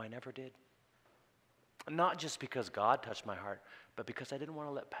 And you know, I never did. Not just because God touched my heart, but because I didn't want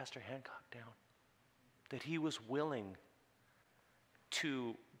to let Pastor Hancock down. That he was willing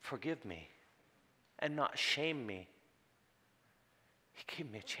to forgive me and not shame me. He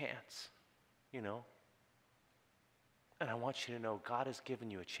gave me a chance, you know. And I want you to know God has given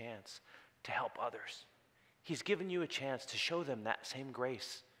you a chance to help others. He's given you a chance to show them that same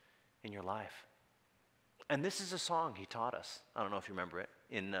grace in your life. And this is a song he taught us. I don't know if you remember it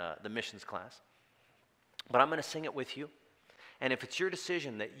in the missions class. But I'm going to sing it with you. And if it's your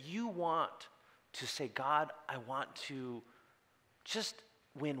decision that you want to say, God, I want to just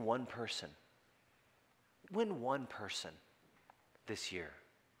win one person this year,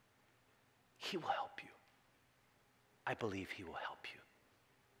 he will help you. I believe he will help you,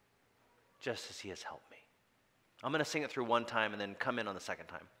 just as he has helped me. I'm going to sing it through one time and then come in on the second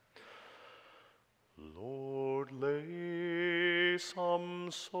time. Lord, lay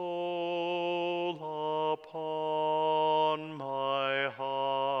some soul upon my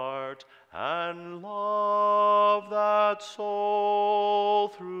heart, and love that soul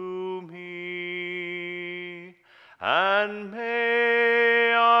through me, and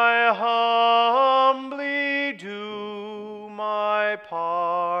may I humbly do my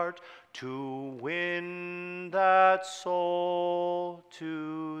part to win that that soul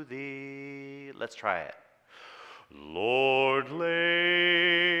to thee. Let's try it. Lord,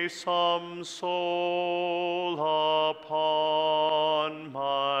 lay some soul upon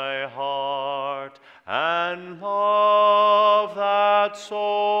my heart, and love that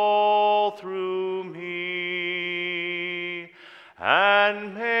soul through me,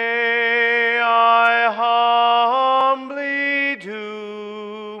 and may I humbly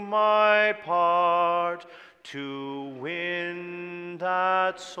do my part to win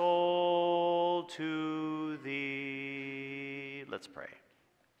that soul to thee. Let's pray.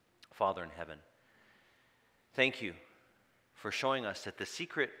 Father in heaven, thank you for showing us that the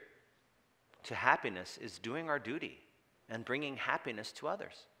secret to happiness is doing our duty and bringing happiness to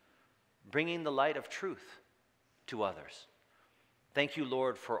others, bringing the light of truth to others. Thank you,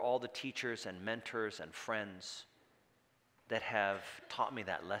 Lord, for all the teachers and mentors and friends that have taught me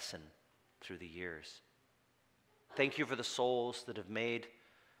that lesson through the years. Thank you for the souls that have made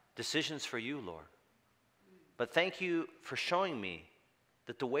decisions for you, Lord. But thank you for showing me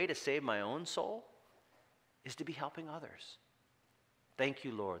that the way to save my own soul is to be helping others. Thank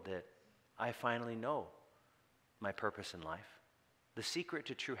you, Lord, that I finally know my purpose in life. The secret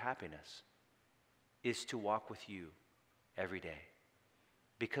to true happiness is to walk with you every day.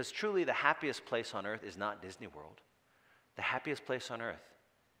 Because truly the happiest place on earth is not Disney World. The happiest place on earth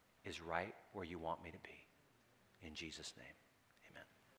is right where you want me to be. In Jesus' name.